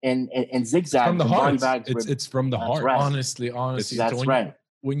in zigzags. From the heart. It's from the heart. Right. Honestly. That's right.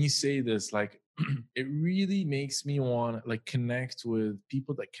 When you say this, it really makes me want to connect with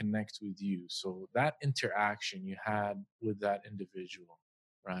people that connect with you. So that interaction you had with that individual,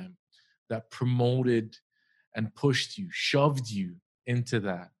 right? That promoted and pushed you, shoved you into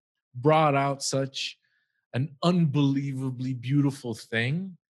that, brought out such an unbelievably beautiful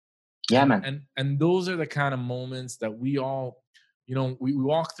thing. Yeah, man. And those are the kind of moments that we all, we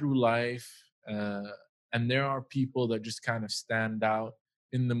walk through life, and there are people that just kind of stand out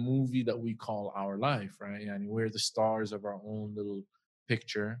in the movie that we call our life, right? And we're the stars of our own little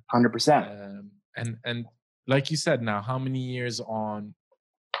picture. 100%. And like you said, now, how many years on,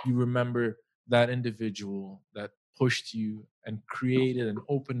 you remember that individual that pushed you and created and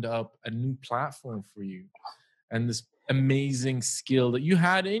opened up a new platform for you, and this amazing skill that you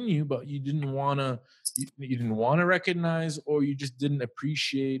had in you, but you didn't want to recognize, or you just didn't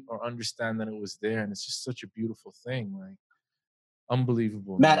appreciate or understand that it was there. And it's just such a beautiful thing,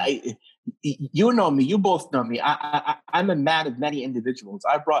 unbelievable. Matt, you know me. You both know me. I'm a man of many individuals.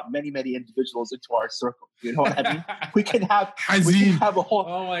 I brought many individuals into our circle. You know what I mean? We can have a whole.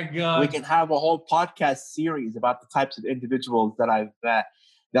 Oh my God! We can have a whole podcast series about the types of individuals that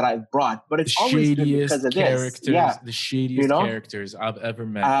I've brought. But it's always been because of this. Yeah. The shadiest characters I've ever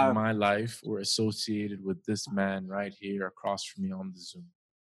met in my life were associated with this man right here across from me on the Zoom.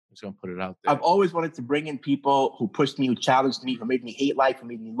 I'm just going to put it out there. I've always wanted to bring in people who pushed me, who challenged me, who made me hate life, who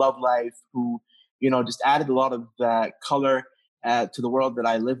made me love life, who, just added a lot of color to the world that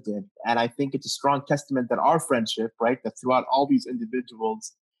I lived in. And I think it's a strong testament that our friendship, right, that throughout all these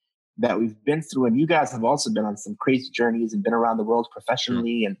individuals that we've been through, and you guys have also been on some crazy journeys and been around the world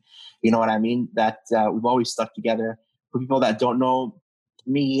professionally, and you know what I mean, that we've always stuck together. For people that don't know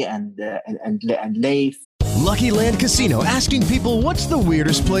me and Leif. Lucky Land Casino, asking people, what's the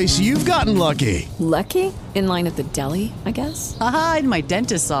weirdest place you've gotten lucky? Lucky? In line at the deli, I guess? Aha, in my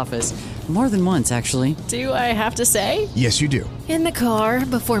dentist's office. More than once, actually. Do I have to say? Yes, you do. In the car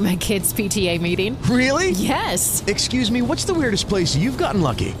before my kids' PTA meeting. Really? Yes. Excuse me, what's the weirdest place you've gotten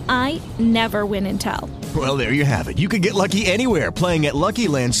lucky? I never win and tell. Well, there you have it. You can get lucky anywhere, playing at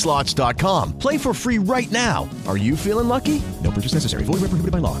LuckyLandSlots.com. Play for free right now. Are you feeling lucky? No purchase necessary. Void where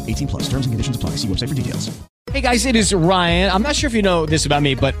prohibited by law. 18+. Terms and conditions apply. See website for details. Hey guys, it is Ryan. I'm not sure if you know this about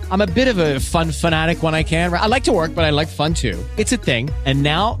me, but I'm a bit of a fun fanatic when I can. I like to work, but I like fun too. It's a thing. And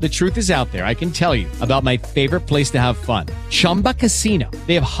now the truth is out there. I can tell you about my favorite place to have fun. Chumba Casino.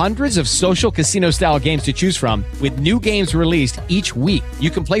 They have hundreds of social casino style games to choose from with new games released each week. You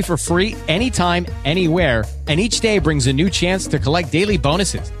can play for free anytime, anywhere. And each day brings a new chance to collect daily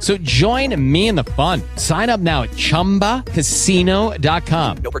bonuses. So join me in the fun. Sign up now at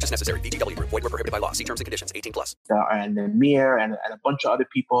ChumbaCasino.com. No purchase necessary. VGW Group. Void where prohibited by law. See terms and conditions. 18+. And Amir and a bunch of other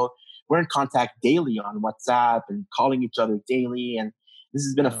people. We're in contact daily on WhatsApp and calling each other daily. And this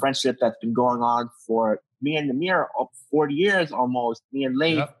has been a friendship that's been going on for me and Amir 40 years almost. Me and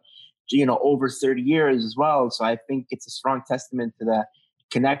Laith, over 30 years as well. So I think it's a strong testament to the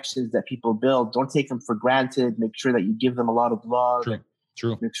connections that people build. Don't take them for granted. Make sure that you give them a lot of love.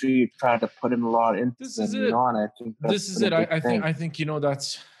 True. Make sure you try to put in a lot into This them. is it. And I think This is it. I think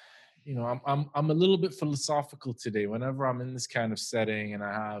that's. I'm a little bit philosophical today. Whenever I'm in this kind of setting and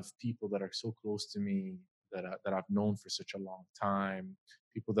I have people that are so close to me that I've known for such a long time,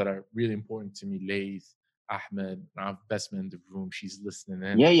 people that are really important to me, Laith, Ahmed, I have Besma in the room. She's listening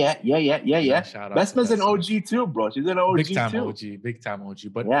in. Yeah. Shout out Besma's to an OG too, bro. She's an OG big time too. OG, big time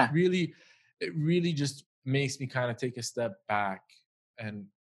OG. But Yeah. it really just makes me kind of take a step back and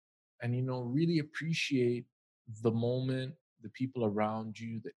really appreciate the moment, the people around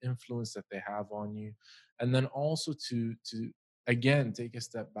you, the influence that they have on you, and then also to again take a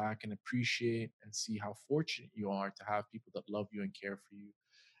step back and appreciate and see how fortunate you are to have people that love you and care for you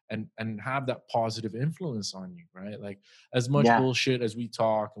and have that positive influence on you, right? Like as much bullshit as we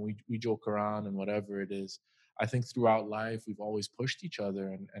talk and we joke around and whatever it is, I think throughout life we've always pushed each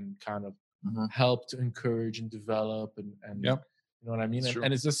other and kind of helped to encourage and develop and you know what I mean?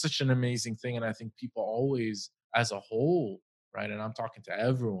 And it's just such an amazing thing. And I think people always, as a whole, right? And I'm talking to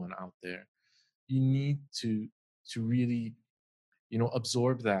everyone out there, you need to really,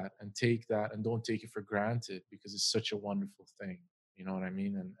 absorb that and take that and don't take it for granted because it's such a wonderful thing. You know what I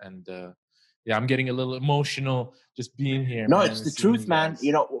mean? And I'm getting a little emotional just being here. No, man, it's the truth, man.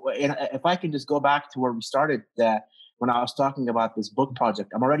 And if I can just go back to where we started, when I was talking about this book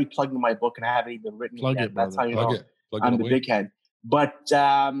project, I'm already plugging my book and I haven't even written it yet. That's how you know I'm the big head. But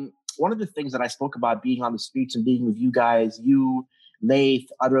one of the things that I spoke about being on the streets and being with you guys, you, Laith,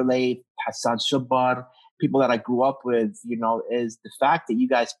 other Laith, Hassan Shubbar, people that I grew up with, is the fact that you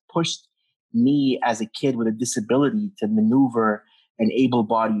guys pushed me as a kid with a disability to maneuver an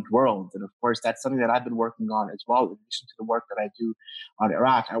able-bodied world. And of course, that's something that I've been working on as well. In addition to the work that I do on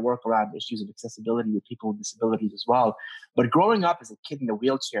Iraq, I work around issues of accessibility with people with disabilities as well. But growing up as a kid in a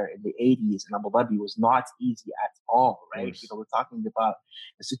wheelchair in the 80s in Abu Dhabi was not easy at all, right? We're talking about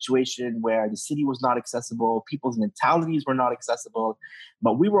a situation where the city was not accessible, people's mentalities were not accessible,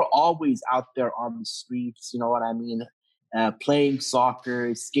 but we were always out there on the streets, you know what I mean? Playing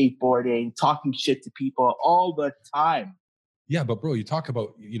soccer, skateboarding, talking shit to people all the time. Yeah, but bro, you talk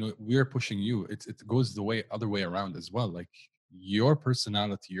about, we're pushing you. It goes the other way around as well. Like your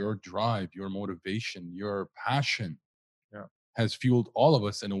personality, your drive, your motivation, your passion has fueled all of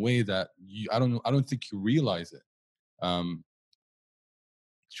us in a way that I don't think you realize it.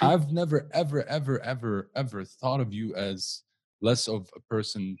 I've never, ever thought of you as less of a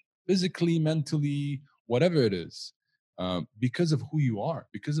person physically, mentally, whatever it is, because of who you are,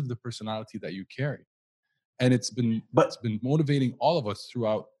 because of the personality that you carry. And it's been motivating all of us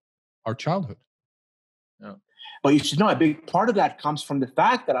throughout our childhood. Yeah. But you should know a big part of that comes from the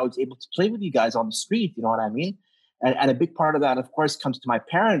fact that I was able to play with you guys on the street. You know what I mean? And a big part of that, of course, comes to my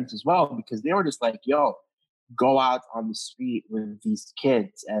parents as well, because they were just like, yo, go out on the street with these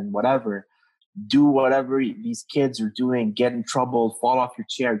kids and whatever. Do whatever these kids are doing, get in trouble, fall off your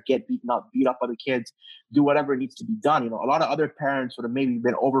chair, get beaten up, beat up other kids, do whatever needs to be done. A lot of other parents would have maybe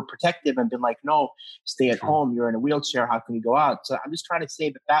been overprotective and been like, no, stay at home. You're in a wheelchair. How can you go out? So I'm just trying to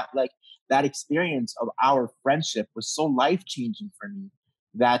say that experience of our friendship was so life-changing for me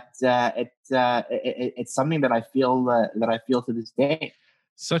that it's something that I feel to this day.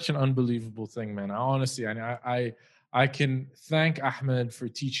 Such an unbelievable thing, man. I can thank Ahmed for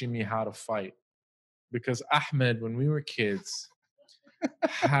teaching me how to fight. Because Ahmed, when we were kids,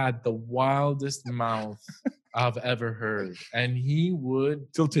 had the wildest mouth I've ever heard. And he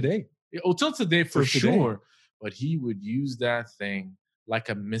would... Till today. Till today, for sure. But he would use that thing like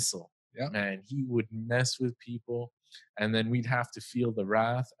a missile. Yeah. Man, he would mess with people. And then we'd have to feel the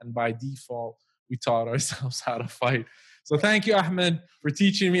wrath. And by default, we taught ourselves how to fight. So thank you, Ahmed, for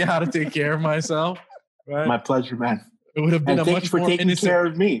teaching me how to take care of myself. Right? My pleasure, man. It would have been and a much more innocent. Care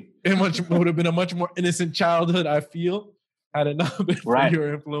of me. It would have been a much more innocent childhood, I feel. had it not been for Right.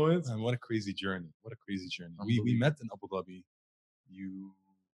 your influence. Man, what a crazy journey. What a crazy journey. We met in Abu Dhabi. You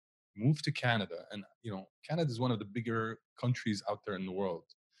moved to Canada. And, Canada is one of the bigger countries out there in the world.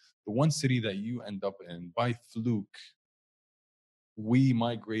 The one city that you end up in, by fluke, we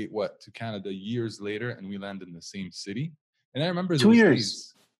migrate, to Canada years later, and we land in the same city. And I remember 2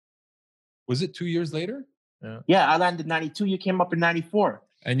 years. Was it 2 years later? Yeah, I landed 92. You came up in 94.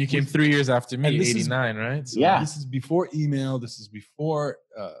 And you came 3 years after me, 89, right? So Yeah. This is before email. This is before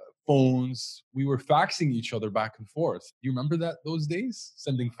phones. We were faxing each other back and forth. You remember those days?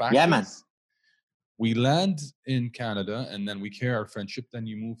 Sending faxes? Yeah, man. We land in Canada, and then we carry our friendship. Then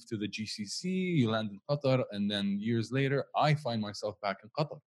you move to the GCC. You land in Qatar, and then years later, I find myself back in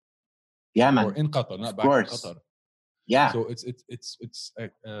Qatar. Yeah, man. Or in Qatar, not Of back course. in Qatar. Yeah. So it's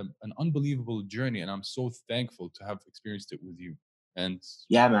an unbelievable journey, and I'm so thankful to have experienced it with you. And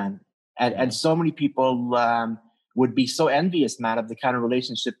yeah, man. And so many people would be so envious, man, of the kind of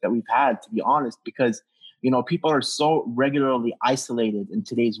relationship that we've had, to be honest, because people are so regularly isolated in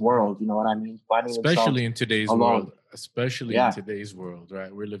today's world. You know what I mean? Especially in today's alone. world. Especially in today's world,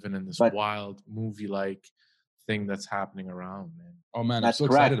 right? We're living in this wild movie-like thing that's happening around, man. Oh man, That's I'm so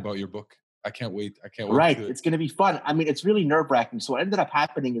correct. excited about your book. I can't wait. Right. It's going to be fun. I mean, it's really nerve-wracking. So what ended up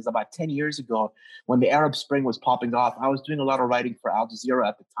happening is about 10 years ago, when the Arab Spring was popping off, I was doing a lot of writing for Al Jazeera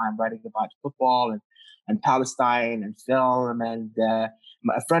at the time, writing about football and Palestine and film. And a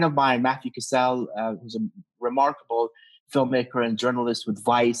friend of mine, Matthew Cassell, who's a remarkable filmmaker and journalist with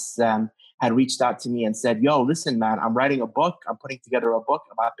Vice, had reached out to me and said, yo, listen, man, I'm writing a book. I'm putting together a book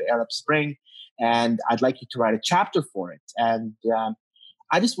about the Arab Spring, and I'd like you to write a chapter for it. And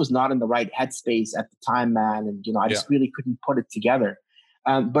I just was not in the right headspace at the time, man. And, I just really couldn't put it together.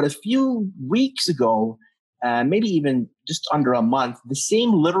 But a few weeks ago, maybe even just under a month, the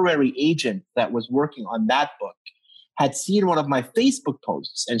same literary agent that was working on that book had seen one of my Facebook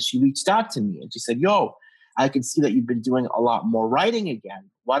posts, and she reached out to me and she said, yo, I can see that you've been doing a lot more writing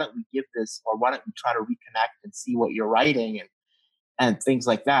again. Why don't we give this, or why don't we try to reconnect and see what you're writing and things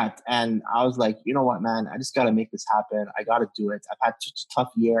like that. And I was like, you know what, man, I just got to make this happen. I got to do it. I've had such a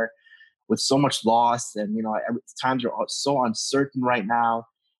tough year with so much loss, and, times are so uncertain right now.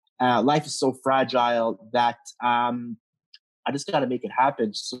 Life is so fragile that I just got to make it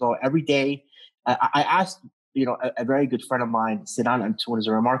happen. So every day I asked, a very good friend of mine, Sinan Antoun, is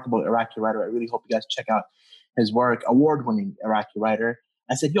a remarkable Iraqi writer. I really hope you guys check out his work, award-winning Iraqi writer.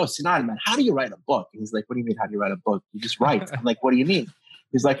 I said, yo, Sinan, man, how do you write a book? And he's like, what do you mean, how do you write a book? You just write. I'm like, what do you mean?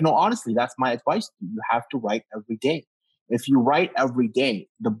 He's like, no, honestly, that's my advice to you. You have to write every day. If you write every day,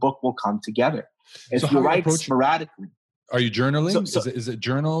 the book will come together. If you write sporadically. Are you journaling? Is it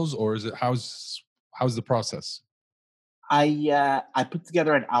journals, or is it how's the process? I put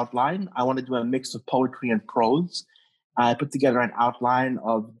together an outline. I want to do a mix of poetry and prose. I put together an outline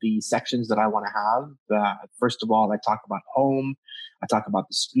of the sections that I want to have. First of all, I talk about home. I talk about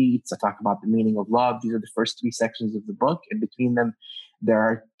the streets. I talk about the meaning of love. These are the first three sections of the book. And between them, there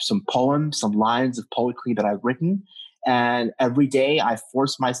are some poems, some lines of poetry that I've written. And every day I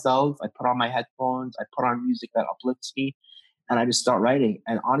force myself, I put on my headphones, I put on music that uplifts me, and I just start writing.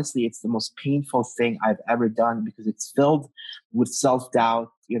 And honestly, it's the most painful thing I've ever done, because it's filled with self-doubt.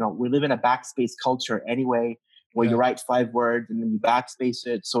 We live in a backspace culture anyway, where you write 5 words and then you backspace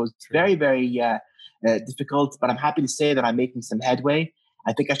it. So it's very, very difficult, but I'm happy to say that I'm making some headway.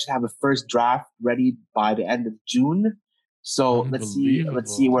 I think I should have a first draft ready by the end of June. So let's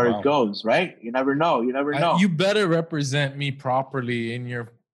see where it goes, right? You never know. You better represent me properly in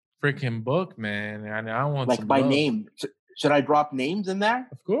your freaking book, man. And I want like by name. Should I drop names in there?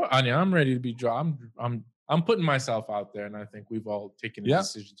 Of course. I'm ready to be dropped. I'm putting myself out there, and I think we've all taken the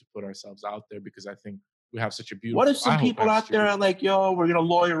decision to put ourselves out there, because I think we have such a beautiful. What if some people out there are like, "Yo, we're gonna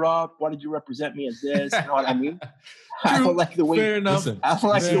lawyer up. Why did you represent me as this?" You know what I mean? I don't like the way. Fair enough. Listen, I don't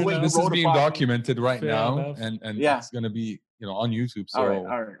like the way this is being documented right now, and it's gonna be on YouTube. So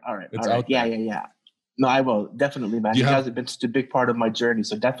all right. It's out there. Yeah. No, I will definitely, man. You guys have been such a big part of my journey,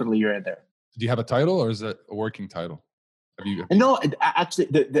 so definitely you're in there. Do you have a title, or is it a working title? No, actually,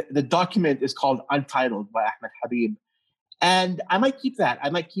 the document is called Untitled by Ahmed Habib. And I might keep that.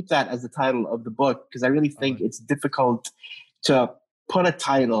 As the title of the book, because I really think it's difficult to put a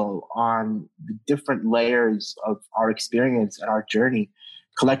title on the different layers of our experience and our journey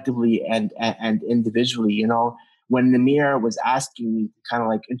collectively and individually. When Namir was asking me to kind of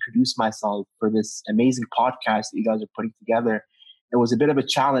like introduce myself for this amazing podcast that you guys are putting together, it was a bit of a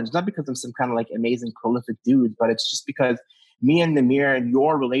challenge, not because I'm some kind of like amazing prolific dude, but it's just because me and Namir and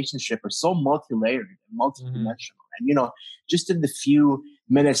your relationship are so multi-layered and multi-dimensional. And, just in the few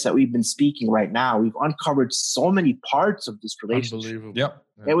minutes that we've been speaking right now, we've uncovered so many parts of this relationship. Unbelievable. Yep.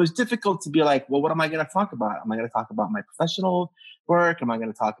 It was difficult to be like, well, what am I going to talk about? Am I going to talk about my professional work? Am I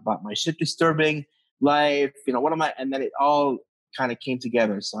going to talk about my shit disturbing life? What am I? And then it all kind of came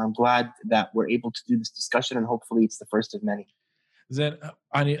together. So I'm glad that we're able to do this discussion, and hopefully it's the first of many. Then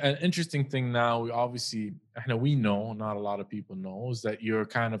an interesting thing now, we know, not a lot of people know, is that you're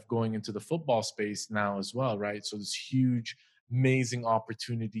kind of going into the football space now as well, right? So this huge, amazing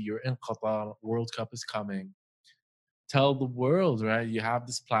opportunity. You're in Qatar, World Cup is coming. Tell the world, right? You have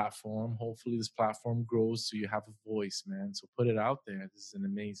this platform. Hopefully this platform grows so you have a voice, man. So put it out there. This is an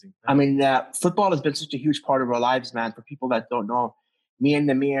amazing thing. I mean, football has been such a huge part of our lives, man. For people that don't know, me and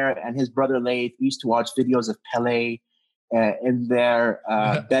Namir and his brother Laith, we used to watch videos of Pele in their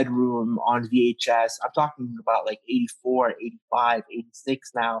bedroom on VHS. I'm talking about like 84, 85,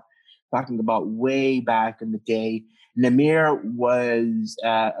 86 now. Talking about way back in the day. Namir was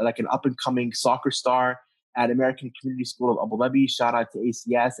like an up-and-coming soccer star at American Community School of Abu Dhabi. Shout out to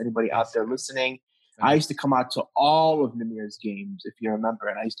ACS. Anybody out there listening? I used to come out to all of Namir's games, if you remember.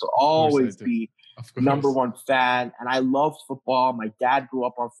 And I used to always be number one fan. And I loved football. My dad grew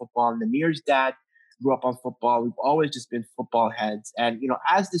up on football. Namir's dad grew up on football. We've always just been football heads. And,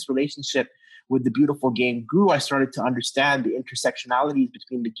 as this relationship with the beautiful game grew, I started to understand the intersectionalities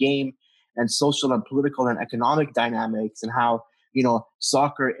between the game and social and political and economic dynamics, and how,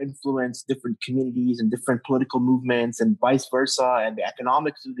 soccer influenced different communities and different political movements and vice versa, and the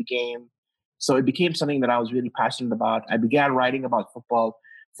economics of the game. So it became something that I was really passionate about. I began writing about football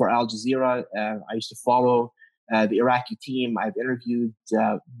for Al Jazeera. I used to follow the Iraqi team. I've interviewed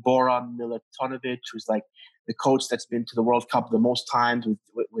Boran Milutinovic, who's like the coach that's been to the World Cup the most times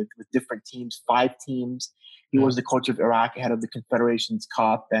with different teams, 5 teams. He was the coach of Iraq ahead of the Confederations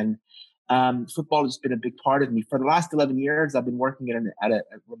Cup. And football has been a big part of me. For the last 11 years, I've been working at a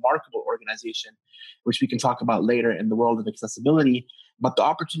remarkable organization, which we can talk about later, in the world of accessibility. But the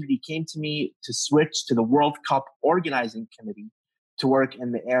opportunity came to me to switch to the World Cup Organizing Committee to work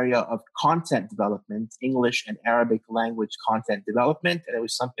in the area of content development, English and Arabic language content development. And it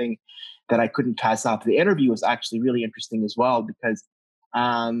was something that I couldn't pass up. The interview was actually really interesting as well, because,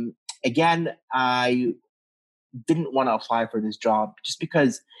 again, I didn't want to apply for this job just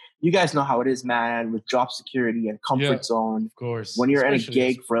because you guys know how it is, man, with job security and comfort zone. Of course. When you're in a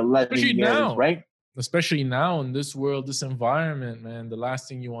gig for 11 years, now, right? Especially now in this world, this environment, man, the last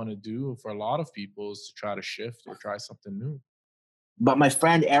thing you want to do for a lot of people is to try to shift or try something new. But my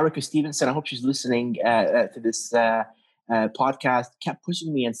friend Erica Stevenson, I hope she's listening to this podcast, kept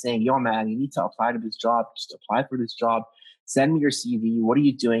pushing me and saying, yo, man, you need to apply to this job. Just apply for this job. Send me your CV. What are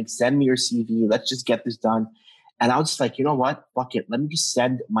you doing? Send me your CV. Let's just get this done. And I was just like, you know what? Fuck it. Let me just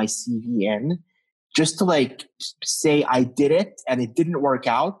send my CV in just to like say I did it and it didn't work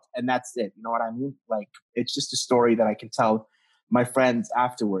out. And that's it. You know what I mean? Like, it's just a story that I can tell my friends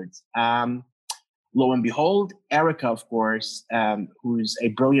afterwards. Lo and behold, Erica, of course, who's a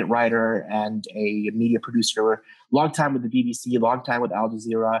brilliant writer and a media producer, long time with the BBC, long time with Al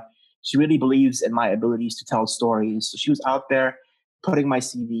Jazeera. She really believes in my abilities to tell stories. So she was out there putting my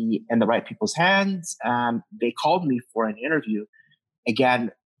CV in the right people's hands. They called me for an interview.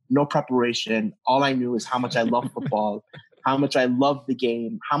 Again, no preparation. All I knew is how much I love football, how much I love the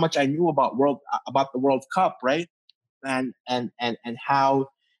game, how much I knew about the World Cup, right? And how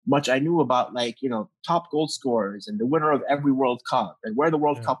much I knew about, like, top goal scorers and the winner of every World Cup and where the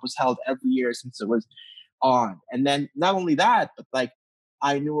World Cup was held every year since it was on. And then not only that, but like,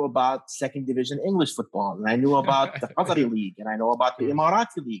 I knew about second division English football, and I knew about the Qatari League, and I know about the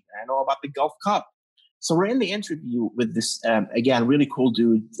Emirati League, and I know about the Gulf Cup. So we're in the interview with this, again, really cool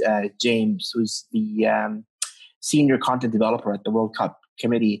dude, James, who's the senior content developer at the World Cup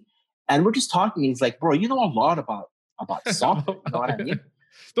Committee. And we're just talking, and he's like, bro, you know a lot about soccer. You know what I mean?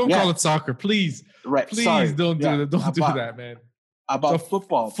 Don't call it soccer, please. Right. Please don't do that. Don't do that, man. About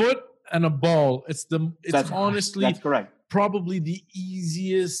football. Foot and a ball. It's honestly that's correct. Probably the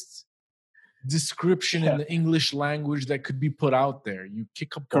easiest description in the English language that could be put out there. You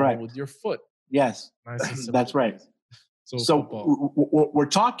kick a ball with your foot. Yes, nice. That's right. So we're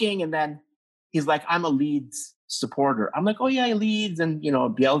talking, and then he's like, I'm a Leeds supporter. I'm like, oh yeah, Leeds, and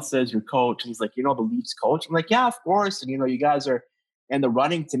Bielsa is your coach. And he's like, the Leeds coach? I'm like, yeah, of course. And you guys are in the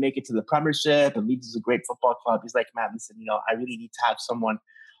running to make it to the Premiership, and Leeds is a great football club. He's like, man, listen, I really need to have someone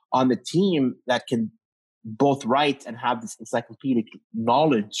on the team that can both write and have this encyclopedic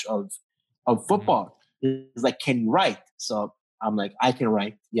knowledge of football. He's like, can you write? So I'm like, I can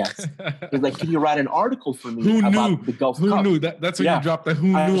write. Yes. He's like, can you write an article for me about the Gulf Cup? Who knew? That's when you dropped the who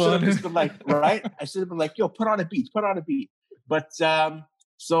knew on. I should have just been like, right? I should have been like, yo, put on a beat. But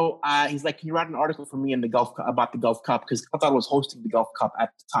So he's like, can you write an article for me in the Gulf about the Gulf Cup? Because Qatar was hosting the Gulf Cup at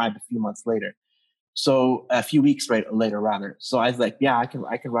the time, a few months later. So a few weeks later, rather. So I was like, yeah, I can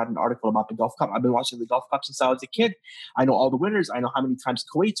write an article about the Gulf Cup. I've been watching the Gulf Cup since I was a kid. I know all the winners. I know how many times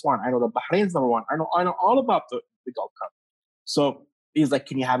Kuwait's won. I know that Bahrain's number one. I know all about the Gulf Cup. So he's like,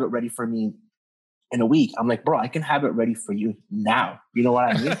 can you have it ready for me in a week? I'm like, bro, I can have it ready for you now. You know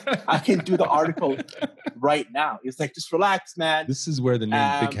what I mean? I can do the article right now. It's like, just relax, man. This is where the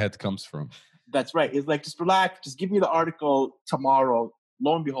name Big Head comes from. That's right. It's like, just relax. Just give me the article tomorrow.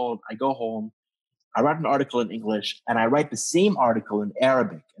 Lo and behold, I go home. I write an article in English, and I write the same article in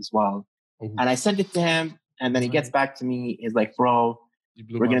Arabic as well. Ooh. And I send it to him, and then he gets back to me. He's like, bro,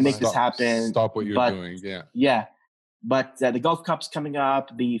 we're going to make this happen. Stop what you're doing. Yeah. Yeah. But the Gulf Cup's coming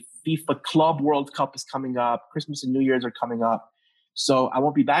up. The FIFA Club World Cup is coming up. Christmas and New Year's are coming up. So I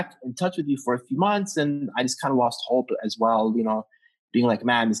won't be back in touch with you for a few months. And I just kind of lost hope as well, you know, being like,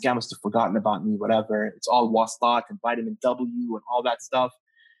 man, this guy must have forgotten about me, whatever. It's all waslat and vitamin W and all that stuff.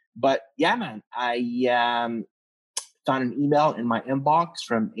 But yeah, man, I found an email in my inbox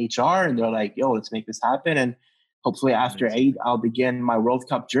from HR, and they're like, yo, let's make this happen. And hopefully after Eid, I'll begin my World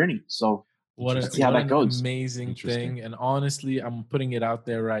Cup journey. So let's see how that goes. Amazing thing. And honestly, I'm putting it out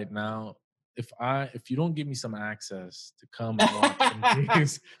there right now. If you don't give me some access to come and watch some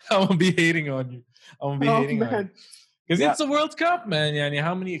games, I'm gonna be hating on you. I'm gonna be hating on you. Because it's the World Cup, man. Yani,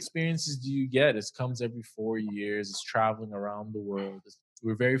 how many experiences do you get? It comes every 4 years. It's traveling around the world.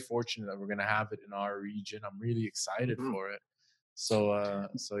 We're very fortunate that we're going to have it in our region. I'm really excited for it.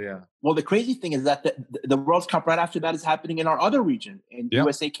 So yeah. Well, the crazy thing is that the World Cup right after that is happening in our other region, in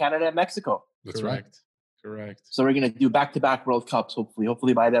USA, Canada, and Mexico. That's correct. So we're going to do back-to-back World Cups.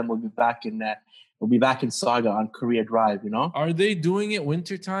 Hopefully by then we'll be back in Saga on Korea Drive. You know. Are they doing it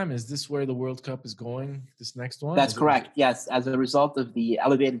wintertime? Is this where the World Cup is going? This next one? That's correct. Yes, as a result of the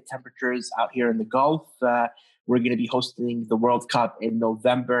elevated temperatures out here in the Gulf. We're going to be hosting the World Cup in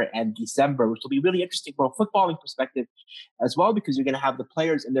November and December, which will be really interesting from a footballing perspective as well, because you're going to have the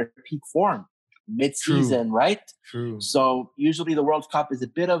players in their peak form mid-season, right? True. So usually the World Cup is a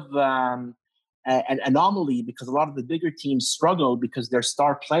bit of an anomaly because a lot of the bigger teams struggle because their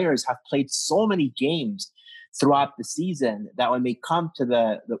star players have played so many games throughout the season that when they come to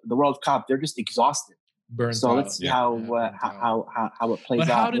the World Cup, they're just exhausted. Burnt out. Let's see how it plays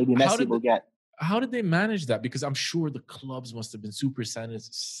out. Maybe Messi will get. How did they manage that? Because I'm sure the clubs must have been super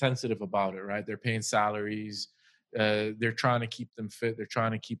sensitive about it, right? They're paying salaries. They're trying to keep them fit. They're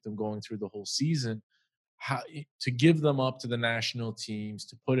trying to keep them going through the whole season. To give them up to the national teams,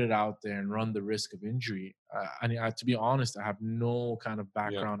 to put it out there and run the risk of injury. To be honest, I have no kind of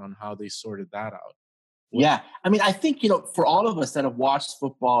background on how they sorted that out. Yeah. I mean, I think, for all of us that have watched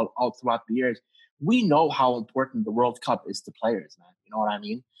football all throughout the years, we know how important the World Cup is to players, man. You know what I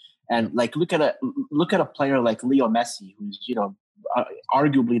mean? And like, look at a player like Leo Messi, who's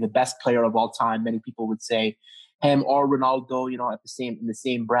arguably the best player of all time. Many people would say him or Ronaldo, in the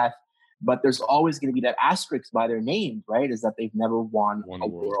same breath. But there's always going to be that asterisk by their name, right? Is that they've never won a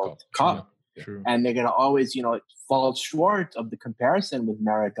World Cup. Yeah. True. And they're going to always, fall short of the comparison with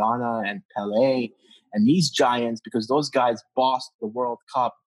Maradona and Pelé and these giants because those guys bossed the World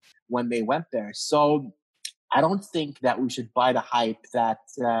Cup when they went there. So I don't think that we should buy the hype that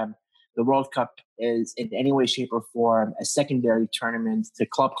the World Cup is in any way, shape, or form a secondary tournament to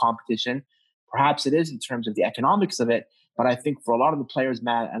club competition. Perhaps it is in terms of the economics of it, but I think for a lot of the players,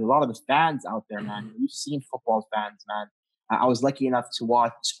 man, and a lot of the fans out there, man, we've seen football fans, man. I was lucky enough to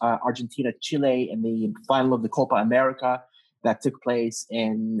watch Argentina-Chile in the final of the Copa America that took place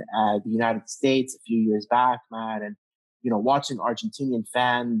in the United States a few years back, man. And, watching Argentinian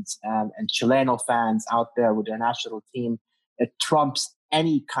fans and Chileno fans out there with their national team, it trumps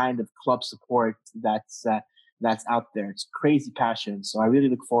any kind of club support that's out there. It's crazy passion. So I really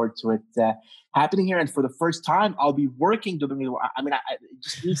look forward to it happening here. And for the first time, I'll be working during the. I mean,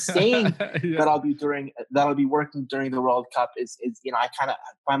 just me saying that I'll be working during the World Cup is I kind of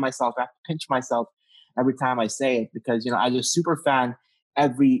find myself, I have to pinch myself every time I say it because as a super fan,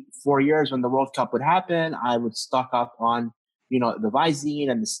 every 4 years when the World Cup would happen, I would stock up on the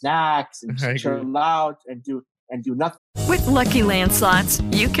Visine and the snacks and just chill out and do nothing. With Lucky Land Slots,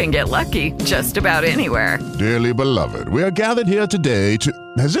 you can get lucky just about anywhere. Dearly beloved, we are gathered here today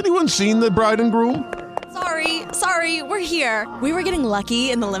to... Has anyone seen the bride and groom? Sorry, we're here. We were getting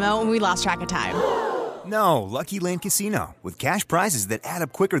lucky in the limo and we lost track of time. No, Lucky Land Casino, with cash prizes that add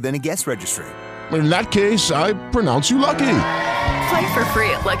up quicker than a guest registry. In that case, I pronounce you lucky. Play for free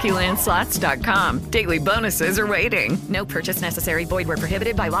at LuckyLandSlots.com. Daily bonuses are waiting. No purchase necessary. Void where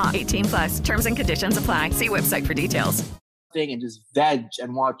prohibited by law. 18+. Terms and conditions apply. See website for details. and just veg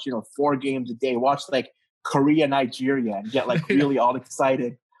and watch, 4 games a day. Watch like Korea, Nigeria, and get like really all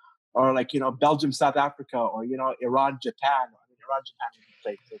excited, or like Belgium, South Africa, or Iran, Japan. Iran, Japan would be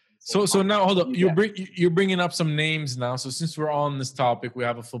played. So now hold up. You're bringing up some names now. So since we're on this topic, we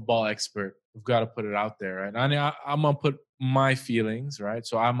have a football expert. We've got to put it out there, right? I'm gonna put my feelings, right?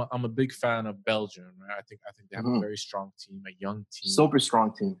 So I'm a big fan of Belgium, right? I think they have a very strong team, a young team, super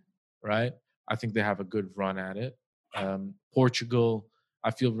strong team, right? I think they have a good run at it. Portugal,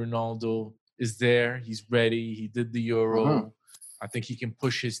 I feel Ronaldo is there. He's ready. He did the Euro. I think he can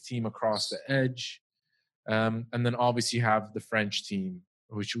push his team across the edge. And then obviously you have the French team,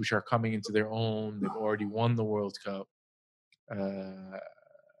 which are coming into their own. They've already won the World Cup. And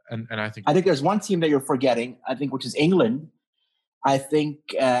I think there's one team that you're forgetting, which is England. I think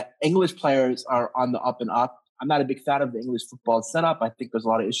English players are on the up and up. I'm not a big fan of the English football setup. I think there's a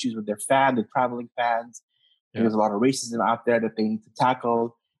lot of issues with their traveling fans. Yeah. There's a lot of racism out there that they need to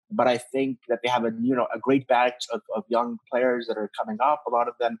tackle. But I think that they have a great batch of young players that are coming up. A lot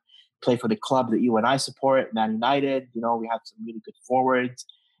of them play for the club that you and I support, Man United. We have some really good forwards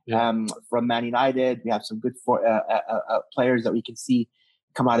from Man United. We have some good players that we can see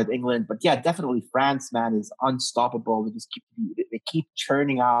come out of England. But yeah, definitely France, man, is unstoppable. They keep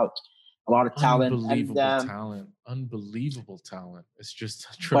churning out a lot of talent. Unbelievable talent. It's just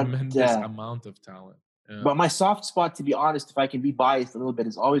a tremendous amount of talent. Yeah. But my soft spot, to be honest, if I can be biased a little bit,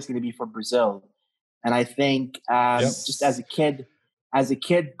 is always going to be for Brazil. And I think just as a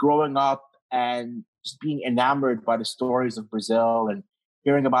kid growing up and just being enamored by the stories of Brazil and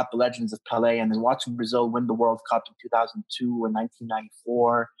hearing about the legends of Pelé, and then watching Brazil win the World Cup in 2002 and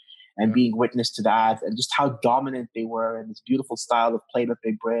 1994 and being witness to that, and just how dominant they were and this beautiful style of play that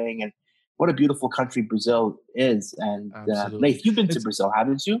they bring, and what a beautiful country Brazil is. And Leif, you've been to Brazil,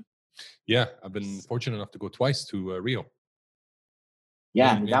 haven't you? Yeah, I've been fortunate enough to go twice to Rio.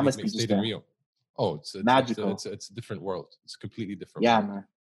 Yeah, that must be just in Rio. Oh, it's magical. It's a different world. It's a completely different. Yeah, world. Man.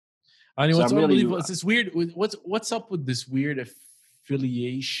 I mean, what's unbelievable? It's this weird. What's up with this weird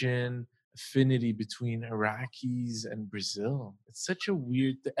affinity between Iraqis and Brazil? It's such a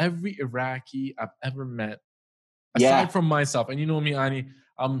weird. Every Iraqi I've ever met, aside from myself, and you know me, Ani,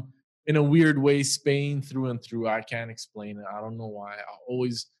 I'm in a weird way Spain through and through. I can't explain it. I don't know why. I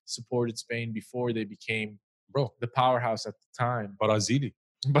always supported Spain before they became the powerhouse at the time. Barazili,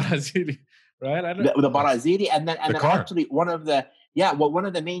 right? The Barazili, and then actually one of the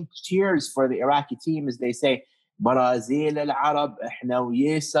main cheers for the Iraqi team is they say برازيل العرب احنا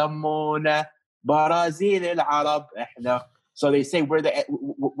ويسمونا برازيل العرب احنا. So they say we're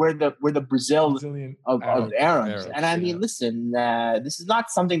the Brazil of Arabs. And I mean, listen, this is not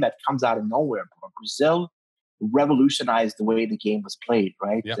something that comes out of nowhere. Brazil revolutionized the way the game was played,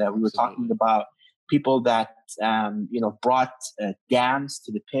 right? Yeah, we were talking about people that brought dance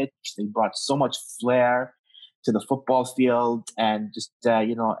to the pitch. They brought so much flair to the football field, and just at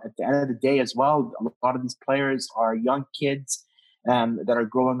the end of the day as well, a lot of these players are young kids that are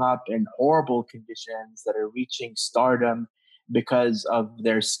growing up in horrible conditions, that are reaching stardom because of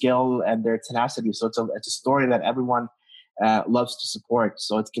their skill and their tenacity. So it's a story that everyone loves to support.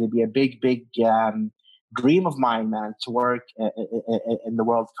 So it's going to be a big dream of mine, man, to work in the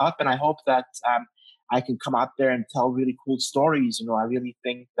World Cup, and I hope that I can come out there and tell really cool stories. I really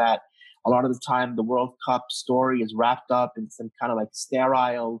think that a lot of the time, the World Cup story is wrapped up in some kind of like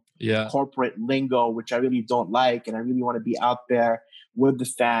sterile corporate lingo, which I really don't like. And I really want to be out there with the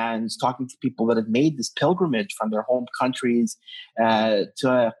fans, talking to people that have made this pilgrimage from their home countries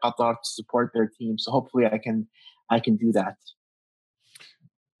to Qatar to support their team. So hopefully I can do that.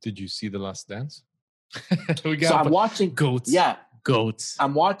 Did you see The Last Dance? So I'm watching Goats. Yeah. Goats.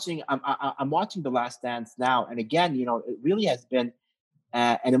 I'm watching The Last Dance now. And again, it really has been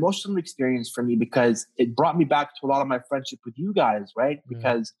an emotional experience for me, because it brought me back to a lot of my friendship with you guys, right?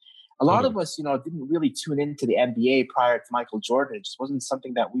 Because a lot of us, didn't really tune into the NBA prior to Michael Jordan. It just wasn't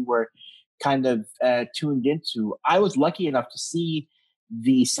something that we were kind of tuned into. I was lucky enough to see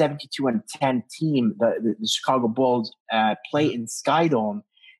the 72-10 team, the Chicago Bulls, play in Skydome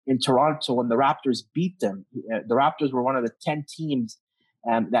in Toronto when the Raptors beat them. The Raptors were one of the 10 teams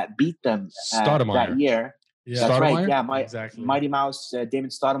that beat them that year. Yeah, that's right. Yeah, exactly. Mighty Mouse, Damon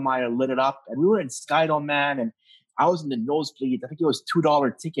Stoudemire lit it up, and we were in Skydome, man, and I was in the nosebleed. I think it was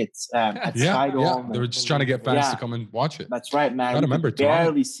 $2 tickets at Skydome. Yeah, they were just trying to get fans to come and watch it. That's right, man. I remember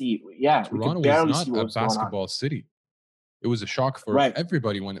barely see. Yeah, Toronto was not a basketball city. It was a shock for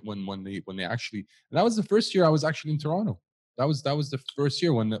everybody when they actually. And that was the first year I was actually in Toronto. That was the first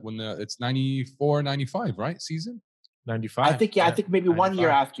year when it's 94-95, right, season. 95. I think I think maybe 1 year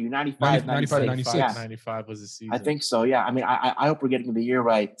after you, 95, 95, 96. 96. 95 was the season. I think so. Yeah. I mean, I hope we're getting the year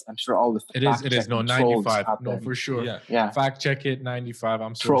right. I'm sure all the It is. No, trolls 95. out No, there. for sure. Yeah. Fact check it. 95.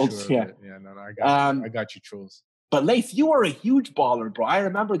 I'm so Trolls, sure. yeah. Of it. Yeah. No, I got you, trolls. But Leif, you were a huge baller, bro. I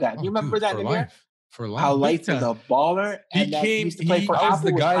remember that. You remember that? for Namir? life. For life. How Big Leif was time. a baller, and that he used to play for I was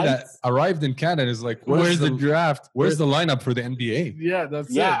the Applewood guy that Heights. arrived in Canada and is like, Where's the draft? Where's the lineup for the NBA? Yeah, that's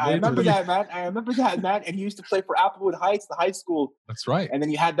it. Yeah, I remember that, man. And he used to play for Applewood Heights, the high school. That's right. And then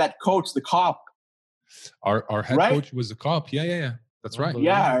you had that coach, the cop. Our head Right? coach was a cop. Yeah. That's right.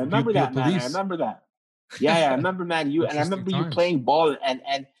 Yeah, I remember that, man. I Police. remember that. Yeah, I remember, man. And I Interesting remember you times. playing ball, and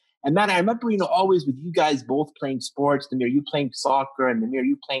man, I remember always with you guys both playing sports. Namir, you playing soccer, and Namir,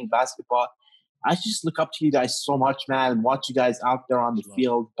 you playing basketball. I just look up to you guys so much, man, and watch you guys out there on the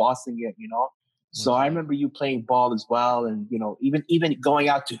field, bossing it. So I remember you playing ball as well, and even going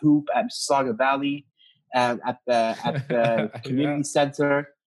out to hoop at Mississauga Valley, at the community center.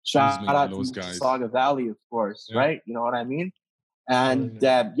 Shout out to those guys. Mississauga Valley, of course, Yeah. right? You know what I mean? And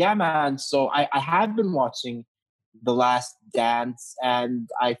yeah, man. So I have been watching The Last Dance, and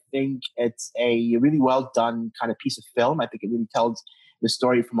I think it's a really well done kind of piece of film. I think it really tells the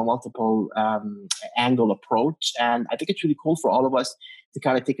story from a multiple angle approach, and I think it's really cool for all of us to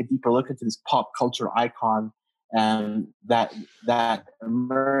kind of take a deeper look into this pop culture icon that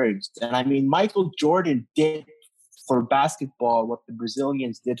emerged. And I mean, Michael Jordan did for basketball what the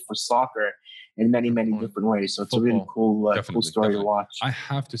Brazilians did for soccer in many different ways. So it's a really cool story to watch. I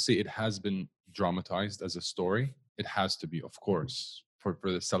have to say, it has been dramatized as a story. It has to be, of course, for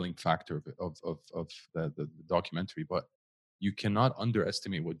the selling factor of the documentary. But you cannot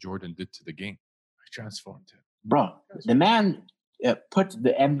underestimate what Jordan did to the game. I transformed it. Bro, the man put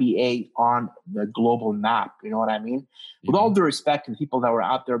the NBA on the global map. You know what I mean? With all due respect to the people that were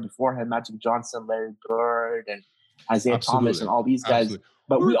out there before him, Magic Johnson, Larry Bird, and Isaiah Thomas, and all these guys. Absolutely.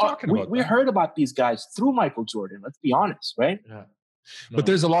 But we that. heard about these guys through Michael Jordan. Let's be honest, right? Yeah. But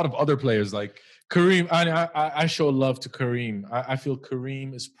there's a lot of other players like Kareem. I show love to Kareem. I feel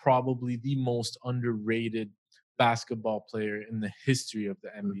Kareem is probably the most underrated basketball player in the history of the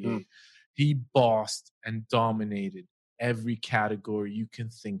NBA. Mm-hmm. He bossed and dominated every category you can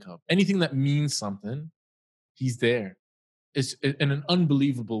think of. Anything that means something, he's there. It's in an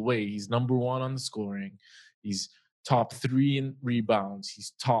unbelievable way. He's number one on the scoring. He's top 3 in rebounds.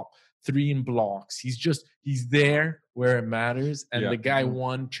 He's top 3 in blocks. He's there where it matters. And the guy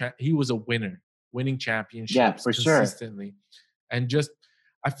won. He was a winning championships consistently. And just,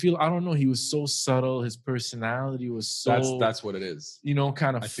 I don't know, he was so subtle. His personality was so. That's what it is.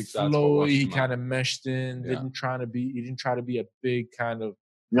 Kind of flowy. He kind of meshed in. Yeah. He didn't try to be a big kind of.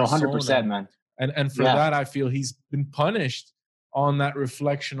 No, 100%, man. And for that, I feel he's been punished on that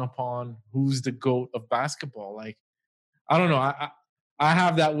reflection upon who's the GOAT of basketball. Like, I don't know. I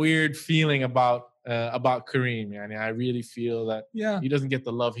have that weird feeling about Kareem, man. I really feel that he doesn't get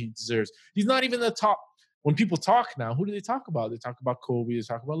the love he deserves. He's not even the top. When people talk now, who do they talk about? They talk about Kobe. They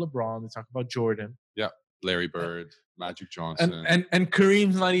talk about LeBron. They talk about Jordan. Yeah, Larry Bird, Magic Johnson, and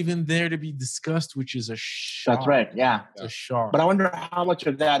Kareem's not even there to be discussed, which is a shock. That's right. Yeah, it's a shock. But I wonder how much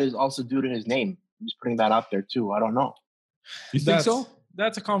of that is also due to his name. I'm just putting that out there too. I don't know. You think so?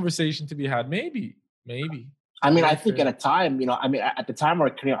 That's a conversation to be had. Maybe. I mean, I think at a time, at the time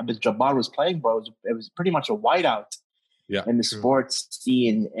where Kareem Abdul-Jabbar was playing, bro, it was pretty much a whiteout in the sports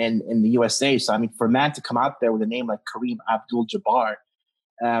scene in the USA. So, I mean, for a man to come out there with a name like Kareem Abdul-Jabbar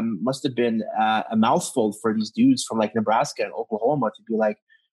must have been a mouthful for these dudes from like Nebraska and Oklahoma to be like,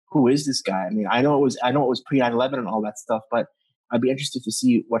 who is this guy? I mean, I know it was pre 9/11 and all that stuff, but I'd be interested to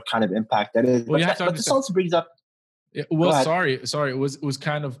see what kind of impact that is. Well, but this also brings up. Yeah, well, sorry. It was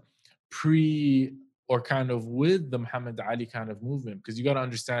kind of pre or kind of with the Muhammad Ali kind of movement, because you got to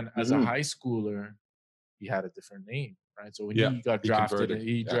understand, as a high schooler, he had a different name, right? So when he got drafted,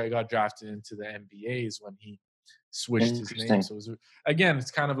 he got drafted into the NBA is when he switched his name. So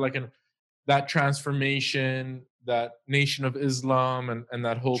it's kind of like that transformation, that Nation of Islam, and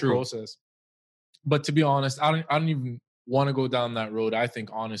that whole process. But to be honest, I don't even want to go down that road. I think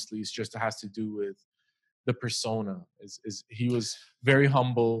honestly, it's just has to do with the persona. Is he was very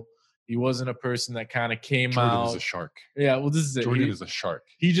humble. He wasn't a person that kind of came out. Jordan is a shark. Yeah, well, this is it. Jordan is a shark.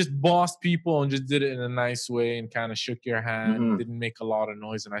 He just bossed people and just did it in a nice way and kind of shook your hand, didn't make a lot of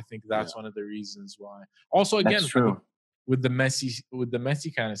noise. And I think that's one of the reasons why. Also, again, with the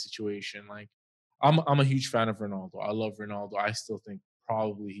Messi kind of situation, like I'm a huge fan of Ronaldo. I love Ronaldo. I still think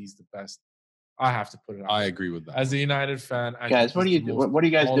probably he's the best. I have to put it out. I agree with that. As a United fan, guys, what are you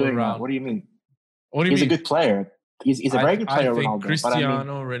guys doing now? What do you mean? What do you mean? He's a good player. He's a very good player, I think Ronaldo.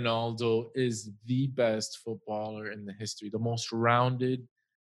 Cristiano Ronaldo is the best footballer in the history, the most rounded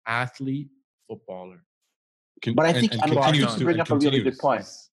athlete footballer. But I think you bring up a really good point.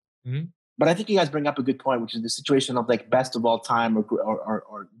 Mm-hmm. But I think you guys bring up a good point, which is the situation of like best of all time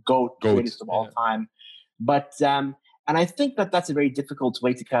or GOAT, greatest of all time. But and I think that's a very difficult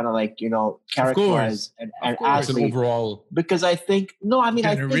way to kind of like, characterize an athlete overall. Because I think I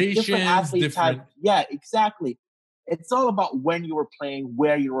think different athletes have exactly. It's all about when you were playing,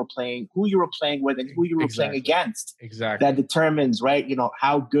 where you were playing, who you were playing with, and who you were playing against. Exactly. That determines, right?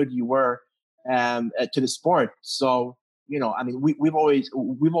 How good you were to the sport. So, I mean, we've always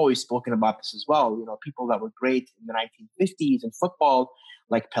spoken about this as well. People that were great in the 1950s in football,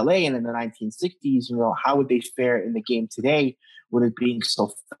 like Pelé, and in the 1960s, how would they fare in the game today with it being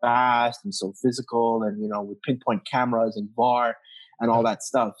so fast and so physical and, with pinpoint cameras and VAR and all that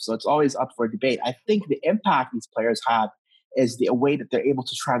stuff. So it's always up for debate. I think the impact these players have is the way that they're able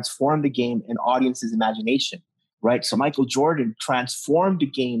to transform the game in audience's imagination, right? So Michael Jordan transformed the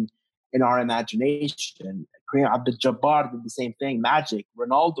game in our imagination. Kareem Abdul-Jabbar did the same thing. Magic,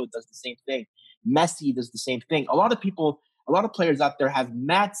 Ronaldo does the same thing. Messi does the same thing. A lot of players out there have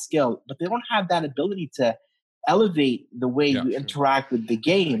mad skill, but they don't have that ability to elevate the way you interact with the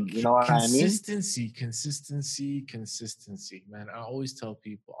game. You know what I mean? Consistency, man. I always tell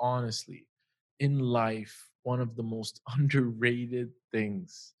people, honestly, in life, one of the most underrated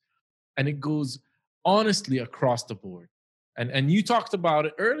things, and it goes honestly across the board. And you talked about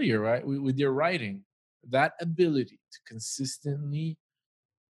it earlier, right? With your writing, that ability to consistently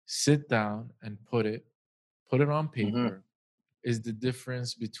sit down and put it on paper is the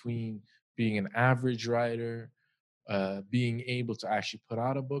difference between being an average writer, being able to actually put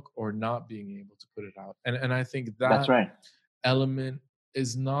out a book, or not being able to put it out. And I think that's right. Element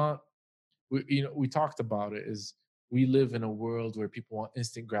is not, we talked about it, is we live in a world where people want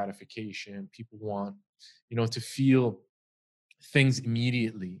instant gratification. People want, to feel things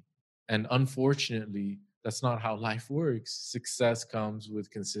immediately. And unfortunately, that's not how life works. Success comes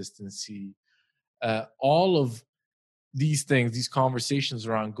with consistency. All of these things, these conversations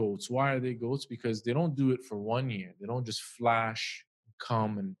around GOATs, why are they GOATs? Because they don't do it for 1 year. They don't just flash,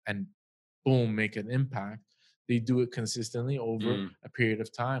 come and boom, make an impact. They do it consistently over a period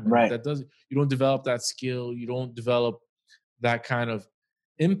of time. And right. You don't develop that skill. You don't develop that kind of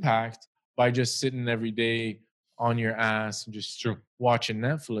impact by just sitting every day on your ass and just watching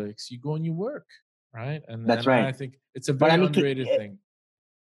Netflix. You go and you work, right? And that's right. I think it's a very underrated thing.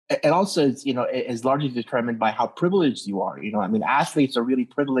 It also is, is largely determined by how privileged you are. I mean, athletes are really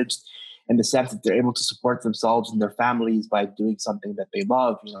privileged in the sense that they're able to support themselves and their families by doing something that they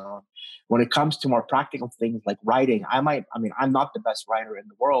love. When it comes to more practical things like writing, I'm not the best writer in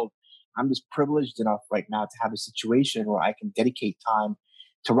the world. I'm just privileged enough right now to have a situation where I can dedicate time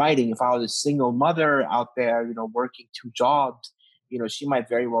to writing. If I was a single mother out there, working 2 jobs, she might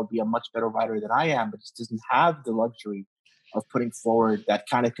very well be a much better writer than I am, but just doesn't have the luxury of putting forward that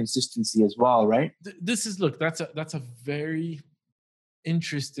kind of consistency as well, right? That's a very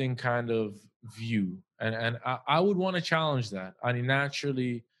interesting kind of view, and I would want to challenge that. I mean,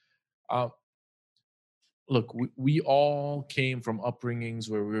 naturally, look, we all came from upbringings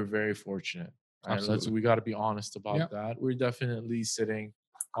where we were very fortunate. Right? We got to be honest about that. We're definitely sitting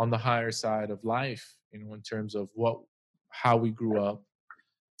on the higher side of life, in terms of how we grew up,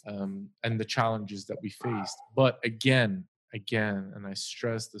 and the challenges that we faced. But again, and I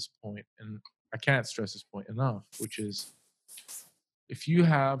stress this point, and I can't stress this point enough, which is, if you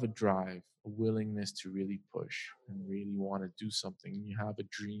have a drive, a willingness to really push and really want to do something, and you have a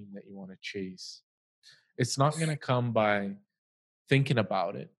dream that you want to chase, it's not going to come by thinking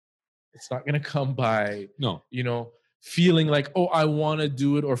about it. It's not going to come by, feeling like, oh, I want to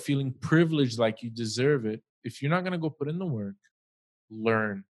do it, or feeling privileged like you deserve it. If you're not going to go put in the work,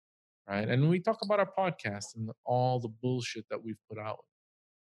 learn. Right. And we talk about our podcast and all the bullshit that we've put out.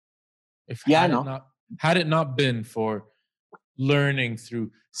 Had it not been for learning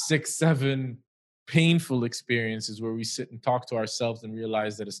through 6, 7 painful experiences where we sit and talk to ourselves and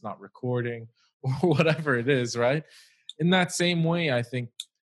realize that it's not recording or whatever it is, right? In that same way, I think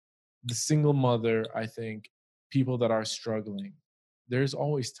the single mother, I think people that are struggling, there's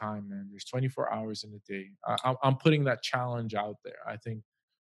always time, man. There's 24 hours in a day. I'm putting that challenge out there. I think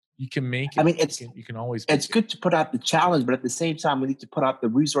you can make it. I mean, you can always. It's good to put out the challenge, but at the same time, we need to put out the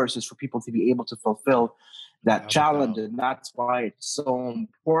resources for people to be able to fulfill that challenge, and that's why it's so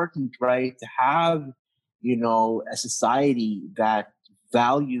important, right? To have, a society that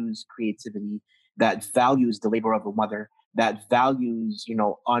values creativity, that values the labor of a mother, that values,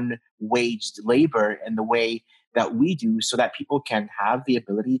 unwaged labor, and the way that we do so that people can have the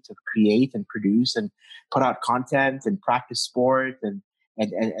ability to create and produce and put out content and practice sport and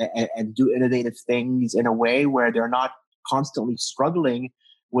do innovative things in a way where they're not constantly struggling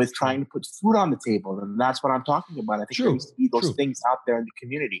with trying to put food on the table. And that's what I'm talking about. I think there needs to be those things out there in the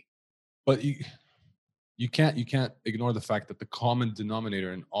community. But you can't ignore the fact that the common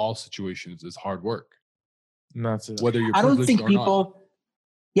denominator in all situations is hard work. That's it. Whether you're I don't privileged think or people not.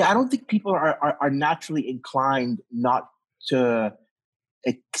 Yeah, I don't think people are naturally inclined not to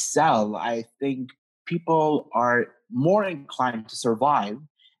excel. I think people are more inclined to survive.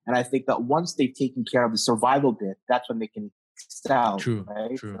 And I think that once they've taken care of the survival bit, that's when they can excel. True,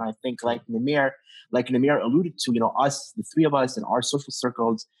 right? true. And I think like Namir alluded to, us, the three of us in our social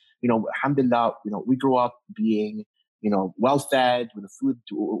circles, alhamdulillah, we grew up being, well fed with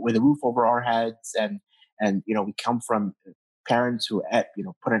with a roof over our heads. And we come from parents who,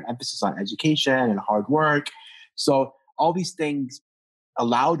 put an emphasis on education and hard work. So all these things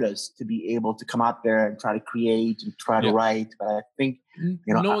allowed us to be able to come out there and try to create and try to write. But I think, I'm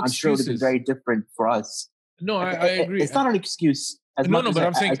sure it would have been very different for us. No, I agree. It's not an excuse. But I'm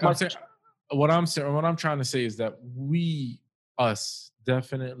saying what I'm trying to say is that us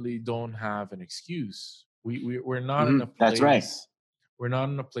definitely don't have an excuse. We're not in a place. That's right. We're not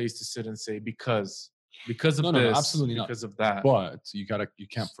in a place to sit and say because of this, absolutely because not. of that. But you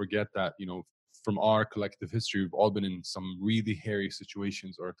can't forget that, from our collective history, we've all been in some really hairy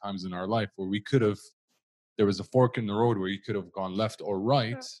situations or times in our life where there was a fork in the road where you could have gone left or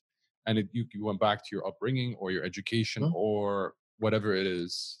right, and you went back to your upbringing or your education or whatever it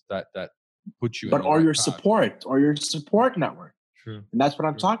is that put you. Your support network. True. And that's what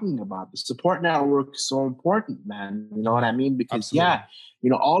I'm talking about. The support network is so important, man. You know what I mean? Because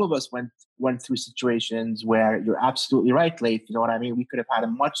all of us went through situations where you're absolutely right, Leif. You know what I mean? We could have had a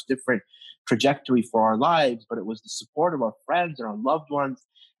much different trajectory for our lives, but it was the support of our friends and our loved ones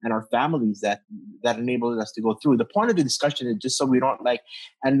and our families that enabled us to go through. The point of the discussion is just so we don't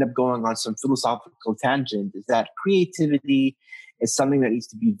end up going on some philosophical tangent, is that creativity is something that needs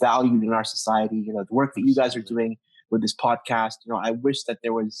to be valued in our society. The work that you guys are doing with this podcast, I wish that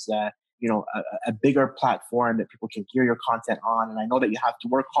there was a bigger platform that people can hear your content on. And I know that you have to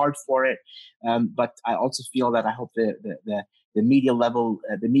work hard for it. But I also feel that I hope the media level,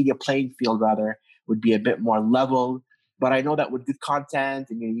 the media playing field rather, would be a bit more level. But I know that with good content,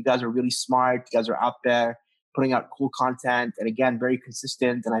 and you guys are really smart, you guys are out there putting out cool content, and again, very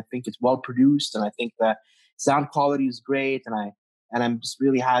consistent. And I think it's well produced, and I think the sound quality is great. And I'm just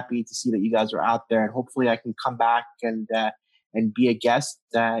really happy to see that you guys are out there. And hopefully, I can come back and be a guest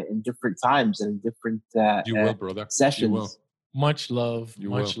in different times and in different you will, brother. Sessions. You will. Much love, You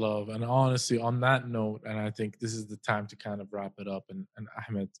much will. love. And honestly, on that note, and I think this is the time to kind of wrap it up. And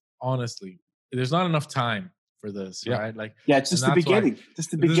Ahmed, honestly, there's not enough time for this, right? It's just the beginning.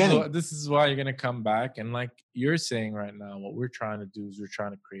 Just the beginning. This is why you're gonna come back. And like you're saying right now, what we're trying to do is we're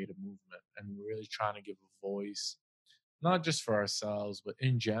trying to create a movement, and we're really trying to give a voice, not just for ourselves, but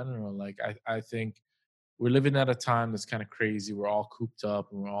in general. Like I think we're living at a time that's kind of crazy. We're all cooped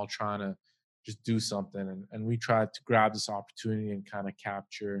up, and we're all trying to just do something. And we tried to grab this opportunity and kind of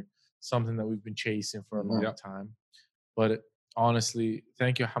capture something that we've been chasing for a long time. But honestly,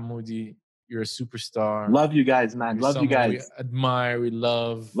 thank you, Hamoudi. You're a superstar. Love you guys, man. You're Love you guys. We admire, we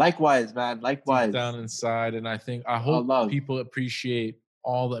love. Likewise, man. Likewise. Down inside. And I hope people appreciate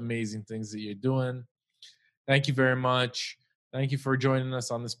all the amazing things that you're doing. Thank you very much. Thank you for joining us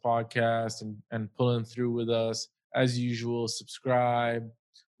on this podcast and pulling through with us. As usual, subscribe,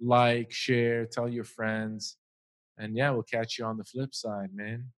 like, share, tell your friends. And we'll catch you on the flip side,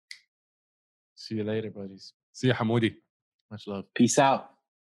 man. See you later, buddies. See you, Hamoudi. Much love. Peace out.